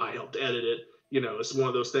 I helped edit it. You know, it's one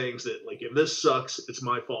of those things that, like, if this sucks, it's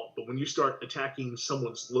my fault. But when you start attacking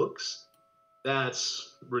someone's looks,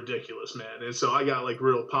 that's ridiculous, man. And so I got, like,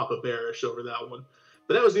 real Papa Bearish over that one.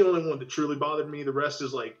 But that was the only one that truly bothered me. The rest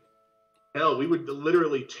is like, hell, we would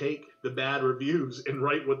literally take the bad reviews and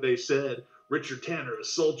write what they said. Richard Tanner,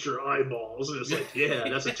 assault your eyeballs. And it's like, yeah,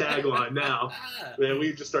 that's a tagline now. Man,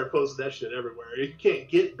 we just start posting that shit everywhere. You can't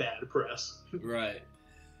get bad press. Right.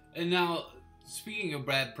 And now, speaking of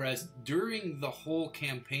bad press, during the whole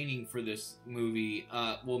campaigning for this movie,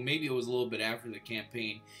 well, maybe it was a little bit after the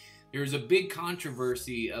campaign, there was a big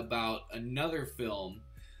controversy about another film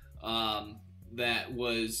that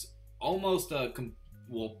was almost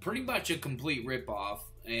pretty much a complete ripoff,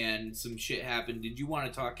 and some shit happened. Did you want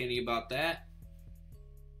to talk any about that?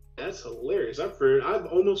 That's hilarious. I've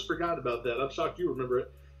almost forgot about that. I'm shocked you remember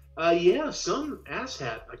it. Yeah, some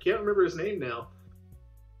asshat, I can't remember his name now,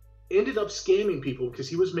 ended up scamming people because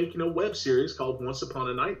he was making a web series called Once Upon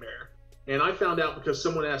a Nightmare. And I found out because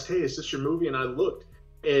someone asked, hey, is this your movie? And I looked,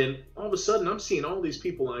 and all of a sudden I'm seeing all these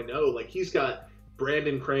people I know. Like, he's got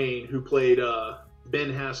Brandon Crane, who played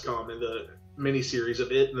Ben Hascom in the miniseries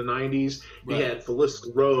of It in the 90s. Right. He had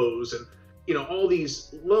Felicity Rose and, you know, all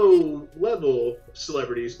these low-level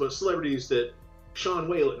celebrities, but celebrities that Sean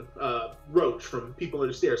Whalen, Roach from People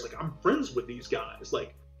Under the Stairs. Like, I'm friends with these guys.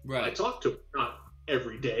 Like, right. I talk to them, not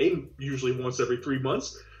every day, usually once every 3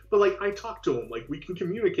 months, but, like, I talk to them. Like, we can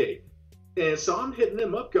communicate. And so I'm hitting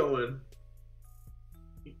them up going,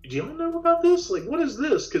 do y'all know about this? Like, what is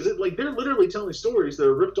this? Because, like, they're literally telling stories that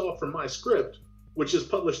are ripped off from my script, which is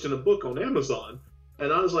published in a book on Amazon.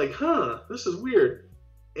 And I was like, this is weird.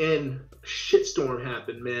 And shitstorm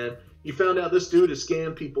happened, man. You found out this dude has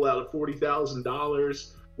scammed people out of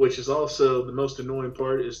 $40,000, which is also the most annoying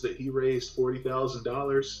part is that he raised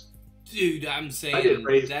 $40,000. Dude, I'm saying I didn't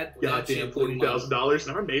raise that goddamn $40,000,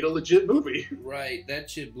 and I made a legit movie. Right, that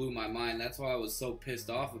shit blew my mind. That's why I was so pissed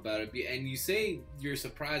off about it. And you say you're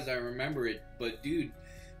surprised I remember it, but dude,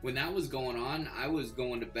 when that was going on, I was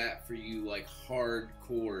going to bat for you like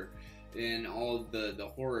hardcore. In all of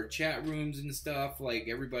the horror chat rooms and stuff, like,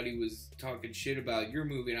 everybody was talking shit about your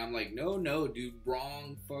movie, and I'm like, no, dude,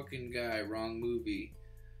 wrong fucking guy, wrong movie.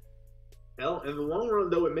 Hell, in the long run,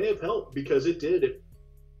 though, it may have helped, because it did.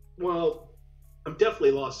 Well, I've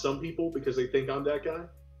definitely lost some people because they think I'm that guy.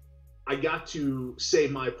 I got to say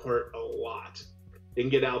my part a lot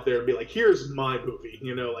and get out there and be like, here's my movie.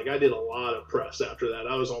 You know, like, I did a lot of press after that.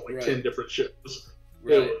 I was on like 10 different shows.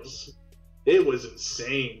 Right. It was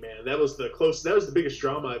insane, man. That was the biggest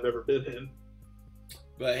drama I've ever been in.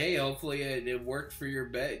 But hey, hopefully it worked for your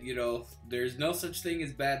bet. You know, there's no such thing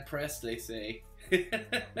as bad press, they say.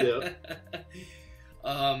 Yeah.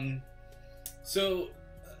 So,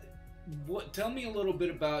 tell me a little bit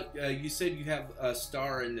about, you said you have a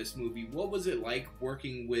star in this movie. What was it like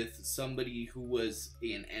working with somebody who was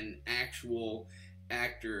an actual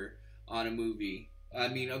actor on a movie? I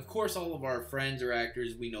mean, of course, all of our friends are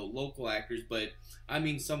actors. We know local actors, but I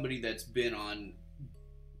mean somebody that's been on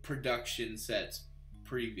production sets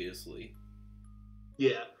previously.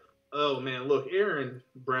 Yeah. Oh man, look, Erin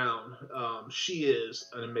Brown, she is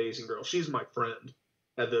an amazing girl. She's my friend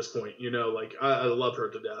at this point. You know, like I love her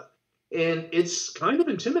to death. And it's kind of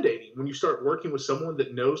intimidating when you start working with someone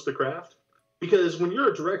that knows the craft. Because when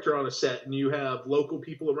you're a director on a set and you have local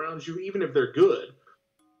people around you, even if they're good,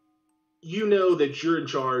 you know that you're in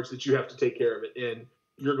charge, that you have to take care of it, and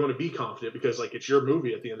you're going to be confident because, like, it's your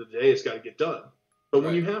movie at the end of the day. It's got to get done. But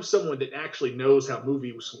when you have someone that actually knows how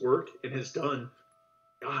movies work and has done,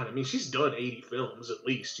 God, I mean, she's done 80 films at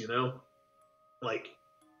least, you know? Like,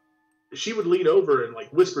 she would lean over and,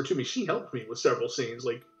 like, whisper to me. She helped me with several scenes.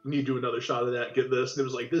 Like, you need to do another shot of that, get this. And it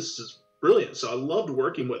was like, this is brilliant. So I loved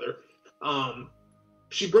working with her.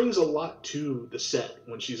 She brings a lot to the set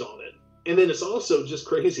when she's on it. And then it's also just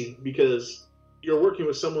crazy because you're working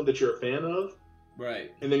with someone that you're a fan of.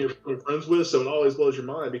 Right. And then you're friends with, so it always blows your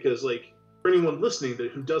mind because, like, for anyone listening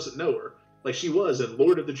who doesn't know her, like, she was in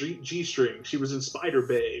Lord of the G-String. She was in Spider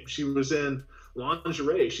Babe. She was in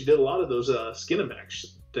Lingerie. She did a lot of those Skinamax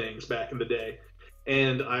things back in the day.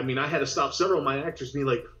 And, I mean, I had to stop several of my actors being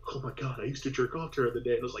like, oh, my God, I used to jerk off to her the other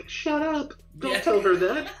day. And I was like, shut up. Don't tell her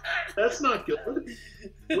that. That's not good.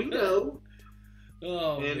 We know.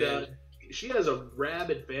 Oh, and, man. She has a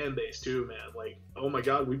rabid fan base, too, man. Like, oh, my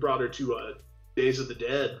God, we brought her to Days of the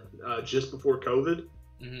Dead just before COVID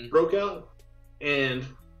broke out. And,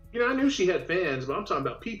 you know, I knew she had fans, but I'm talking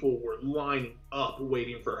about people were lining up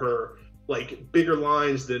waiting for her, like, bigger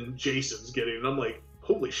lines than Jason's getting. And I'm like,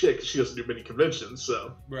 holy shit, because she doesn't do many conventions,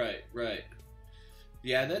 so. Right.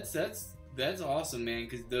 Yeah, that's awesome, man,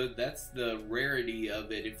 because that's the rarity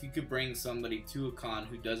of it. If you could bring somebody to a con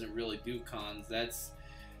who doesn't really do cons,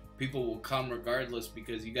 people will come regardless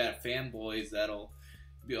because you got fanboys that'll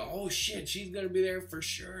be like, oh shit, she's gonna be there for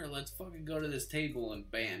sure. Let's fucking go to this table, and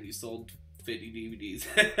bam, you sold 50 DVDs.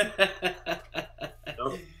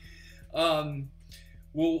 Yep.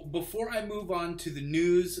 Well, before I move on to the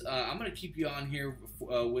news, I'm going to keep you on here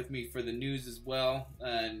with me for the news as well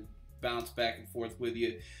and bounce back and forth with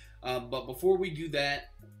you. But before we do that,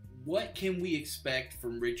 what can we expect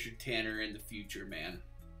from Richard Tanner in the future, man?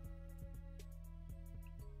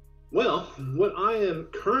 Well, what I am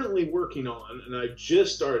currently working on, and I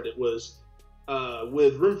just started it, was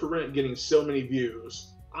with Room for Rent getting so many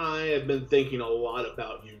views, I have been thinking a lot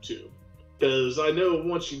about YouTube. Because I know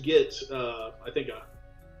once you get, I think,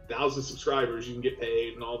 1,000 subscribers, you can get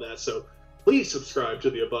paid and all that. So please subscribe to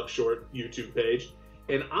the A Buck Short YouTube page.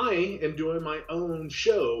 And I am doing my own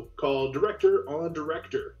show called Director on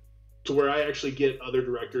Director, to where I actually get other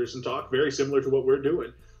directors and talk, very similar to what we're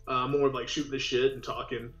doing. More like shooting the shit and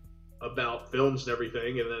talking about films and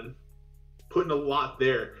everything, and then putting a lot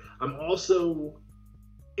there. I'm also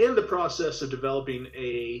in the process of developing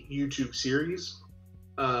a YouTube series.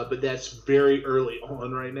 But that's very early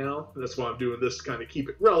on right now. That's why I'm doing this, to kind of keep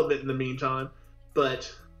it relevant in the meantime.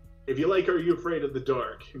 But if you like Are You Afraid of the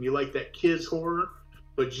Dark, and you like that kids horror,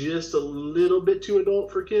 but just a little bit too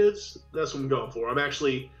adult for kids, that's what I'm going for. I'm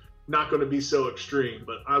actually not going to be so extreme,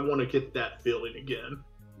 but I want to get that feeling again.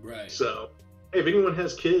 Right. So, hey, if anyone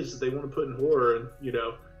has kids that they want to put in horror and, you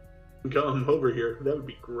know, come over here, that would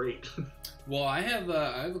be great. Well, I have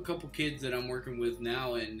a couple kids that I'm working with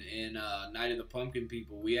now in Night of the Pumpkin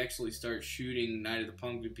People. We actually start shooting Night of the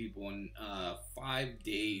Pumpkin People in 5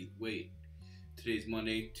 days. Wait, today's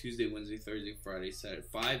Monday, Tuesday, Wednesday, Thursday, Friday, Saturday.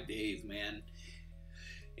 5 days, man.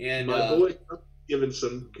 And my boy giving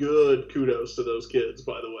some good kudos to those kids,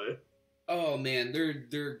 by the way. Oh man,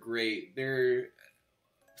 they're great. They're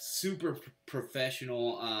super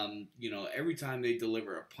professional. You know, every time they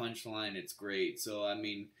deliver a punchline, it's great. So I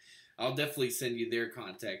mean, I'll definitely send you their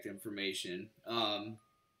contact information.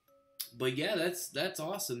 But yeah, that's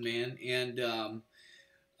awesome, man. And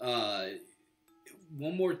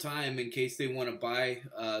one more time, in case they want to buy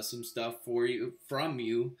some stuff from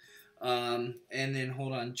you. And then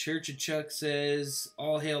hold on, Church of Chuck says,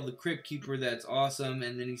 all hail the Crypt Keeper. That's awesome.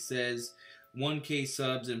 And then he says 1K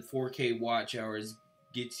subs and 4K watch hours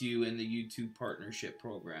gets you in the YouTube partnership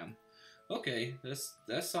program. Okay, that's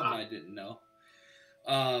something I didn't know.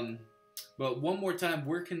 But one more time,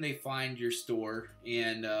 where can they find your store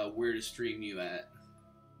and where to stream you at?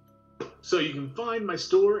 So you can find my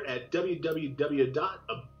store at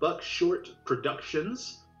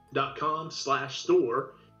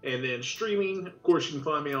www.abuckshortproductions.com/store. And then streaming, of course, you can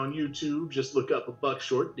find me on YouTube. Just look up A Buck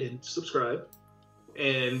Short and subscribe.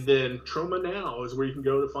 And then Troma Now is where you can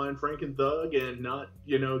go to find Frank and Thug and not,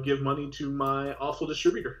 you know, give money to my awful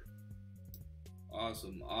distributor.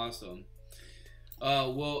 Awesome.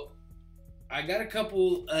 Well, I got a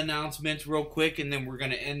couple announcements real quick, and then we're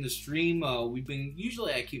gonna end the stream.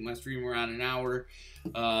 Usually I keep my stream around an hour,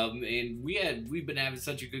 and we've been having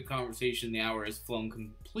such a good conversation. The hour has flown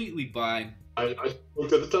completely by. I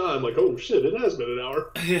looked at the time like, oh shit, it has been an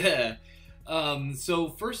hour. Yeah. So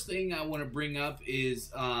first thing I want to bring up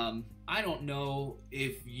is I don't know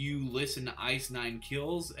if you listen to Ice Nine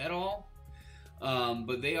Kills at all,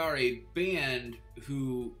 but they are a band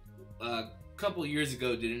who a couple years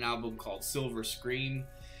ago did an album called Silver Scream,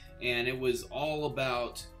 and it was all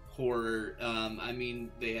about horror. I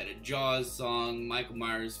mean, they had a Jaws song, Michael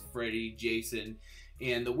Myers, Freddy, Jason,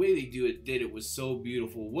 and the way they did it was so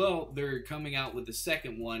beautiful. Well, they're coming out with the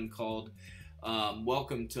second one called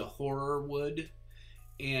Welcome to Horrorwood,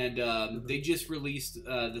 and they just released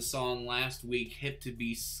the song last week, Hip to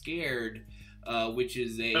Be Scared, which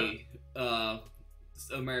is a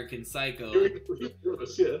American Psycho.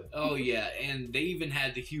 Oh yeah, and they even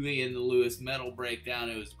had the Huey and the Lewis metal breakdown.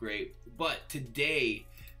 It was great. But today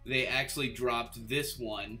they actually dropped this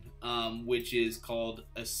one, which is called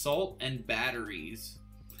Assault and Batteries.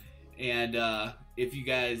 And if you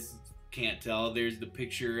guys can't tell, there's the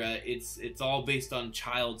picture. It's all based on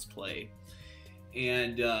Child's Play.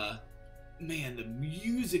 And man, the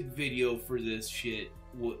music video for this shit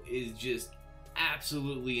is just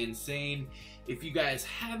absolutely insane. If you guys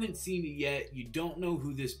haven't seen it yet, you don't know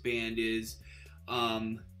who this band is,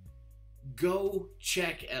 go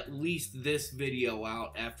check at least this video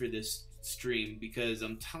out after this stream, because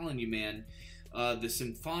I'm telling you, man, the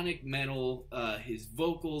symphonic metal, his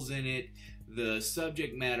vocals in it, the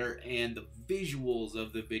subject matter, and the visuals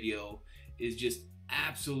of the video is just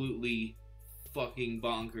absolutely fucking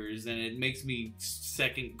bonkers, and it makes me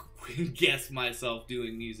second guess myself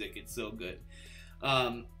doing music. It's so good.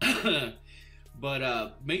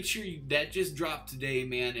 But make sure that just dropped today,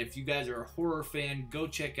 man. If you guys are a horror fan, go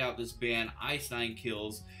check out this band, Ice Nine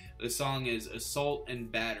Kills. The song is Assault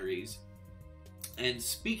and Batteries. And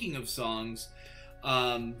speaking of songs,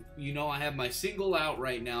 you know, I have my single out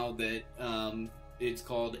right now that it's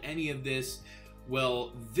called Any of This.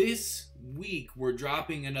 Well, this week we're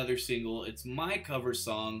dropping another single. It's my cover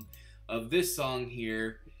song of this song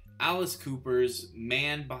here, Alice Cooper's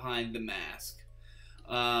Man Behind the Mask.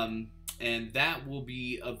 And that will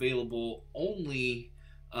be available only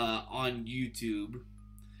on YouTube.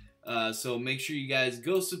 So make sure you guys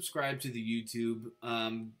go subscribe to the YouTube,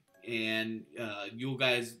 and you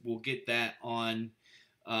guys will get that on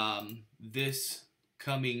this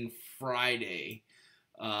coming Friday.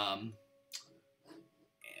 And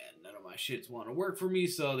none of my shits want to work for me,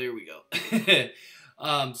 so there we go.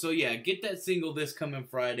 So yeah, get that single this coming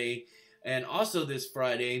Friday. And also this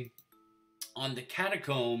Friday on the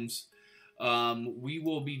Catacombs, we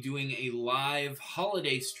will be doing a live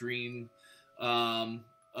holiday stream called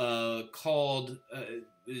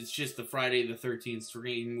it's just the Friday the 13th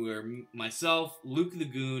stream, where myself, Luke the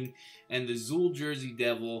Goon, and the Zool Jersey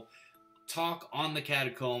Devil talk on the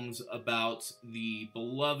Catacombs about the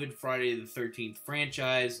beloved Friday the 13th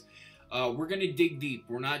franchise. We're going to dig deep.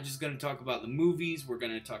 We're not just going to talk about the movies. We're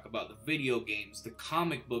going to talk about the video games, the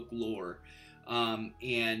comic book lore,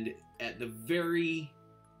 and at the very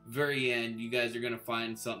end, you guys are going to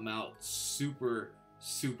find something out super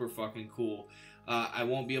fucking cool. I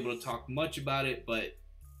won't be able to talk much about it, but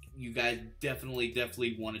you guys definitely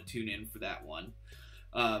want to tune in for that one.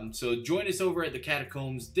 So join us over at the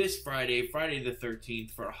Catacombs this Friday, Friday the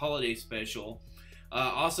 13th, for a holiday special.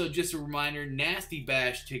 Also, just a reminder, Nasty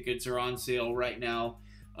Bash tickets are on sale right now.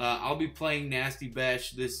 I'll be playing Nasty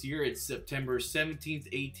Bash this year. It's September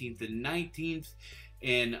 17th, 18th, and 19th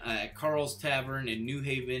in Carl's Tavern in New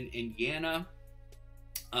Haven, Indiana.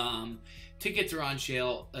 Tickets are on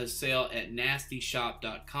sale at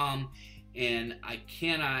nastyshop.com, and I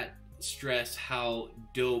cannot stress how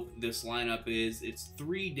dope this lineup is. It's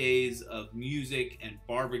 3 days of music and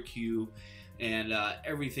barbecue and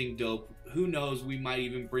everything dope. Who knows, we might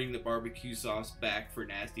even bring the barbecue sauce back for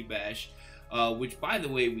Nasty Bash, which, by the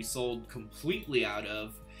way, we sold completely out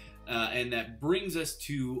of. And that brings us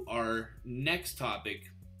to our next topic.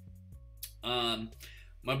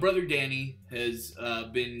 My brother Danny has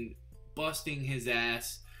been busting his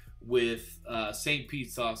ass with St.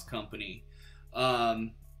 Pete Sauce Company.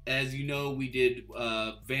 As you know, we did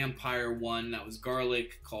Vampire one that was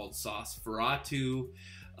garlic, called Sauce Ferratu.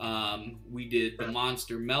 We did the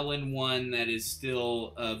Monster Melon one that is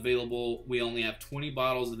still available. We only have 20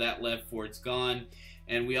 bottles of that left before it's gone.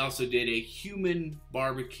 And we also did a human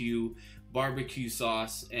barbecue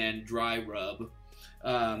sauce and dry rub.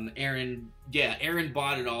 Aaron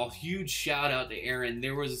bought it all. Huge shout out to Aaron.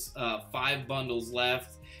 There was 5 bundles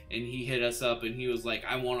left, and he hit us up and he was like,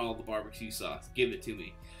 I want all the barbecue sauce, give it to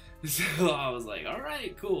me. So I was like, all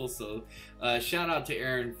right, cool. So shout out to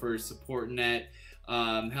Aaron for supporting that.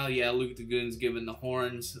 Hell yeah, Luke the Goon's giving the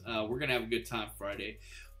horns. We're gonna have a good time Friday.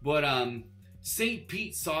 But St.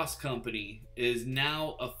 Pete Sauce Company is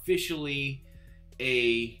now officially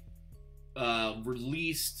a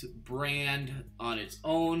released brand on its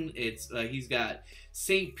own. It's he's got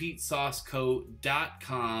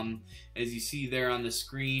stpetesauceco.com, as you see there on the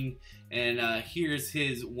screen, and here's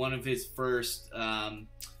one of his first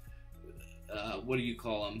what do you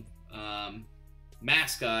call them,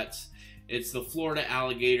 mascots. It's the Florida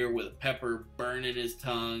alligator with a pepper burning his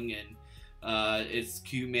tongue, and it's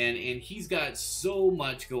cute, man. And he's got so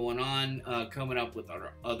much going on, coming up with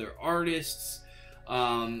our other artists.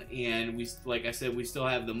 And we, like I said, we still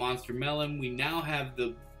have the Monster Melon. We now have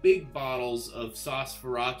the big bottles of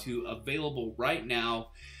Sosferatu available right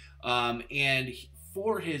now. And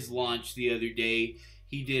for his launch the other day,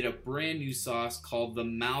 he did a brand new sauce called the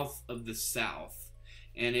Mouth of the South.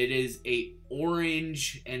 And it is a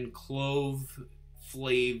orange and clove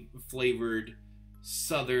flavored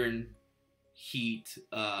Southern heat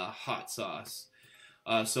hot sauce.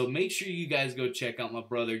 So make sure you guys go check out my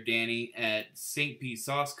brother Danny at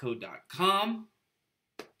stpetesauceco.com.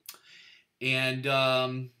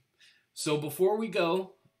 And so before we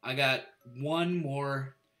go, I got one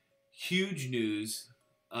more huge news.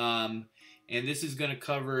 And this is going to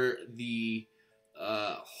cover the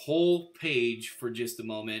whole page for just a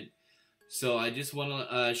moment. So I just want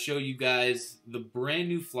to show you guys the brand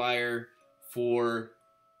new flyer for,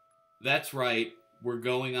 that's right, we're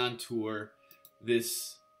going on tour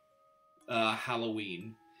this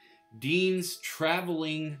Halloween. D.E.A.N's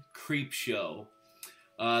Traveling Creep Show.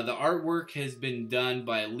 The artwork has been done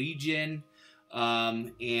by Legion,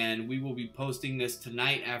 and we will be posting this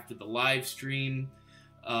tonight after the live stream.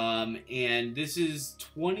 And this is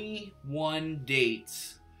 21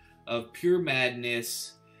 dates of pure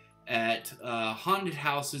madness at haunted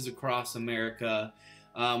houses across America.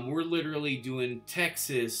 We're literally doing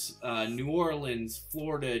Texas, New Orleans,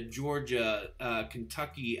 Florida, Georgia,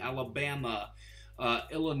 Kentucky, Alabama,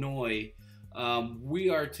 Illinois.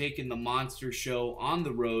 We are taking the Monster Show on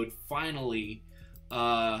the road, finally,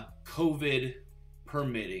 COVID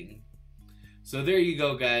permitting. So there you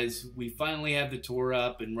go, guys. We finally have the tour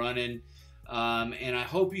up and running. And I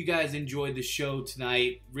hope you guys enjoyed the show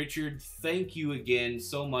tonight. Richard, thank you again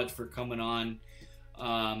so much for coming on.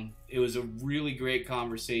 It was a really great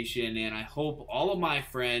conversation, and I hope all of my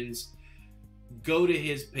friends go to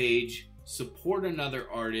his page, support another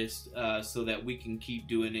artist, so that we can keep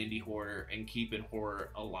doing indie horror and keeping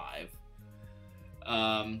horror alive.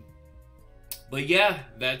 But yeah,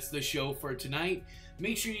 that's the show for tonight.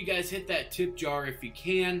 Make sure you guys hit that tip jar if you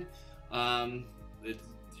can. The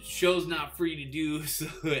show's not free to do, so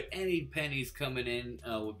any pennies coming in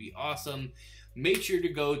would be awesome. Make sure to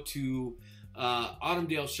go to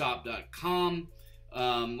autumndaleshop.com.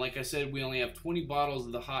 Like I said, we only have 20 bottles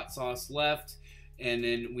of the hot sauce left, and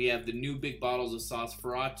then we have the new big bottles of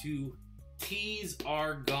Sosferatu. Teas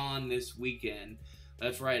are gone this weekend.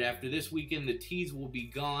 That's right, after this weekend the teas will be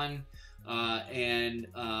gone. And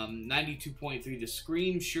 92.3 the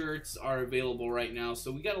Scream shirts are available right now,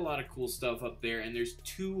 so we got a lot of cool stuff up there. And there's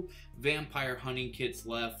 2 vampire hunting kits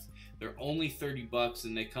left. They're only $30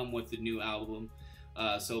 and they come with the new album.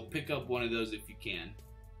 So pick up one of those if you can.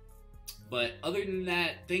 But other than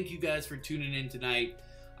that, thank you guys for tuning in tonight.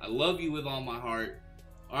 I love you with all my heart.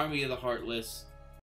 Army of the Heartless.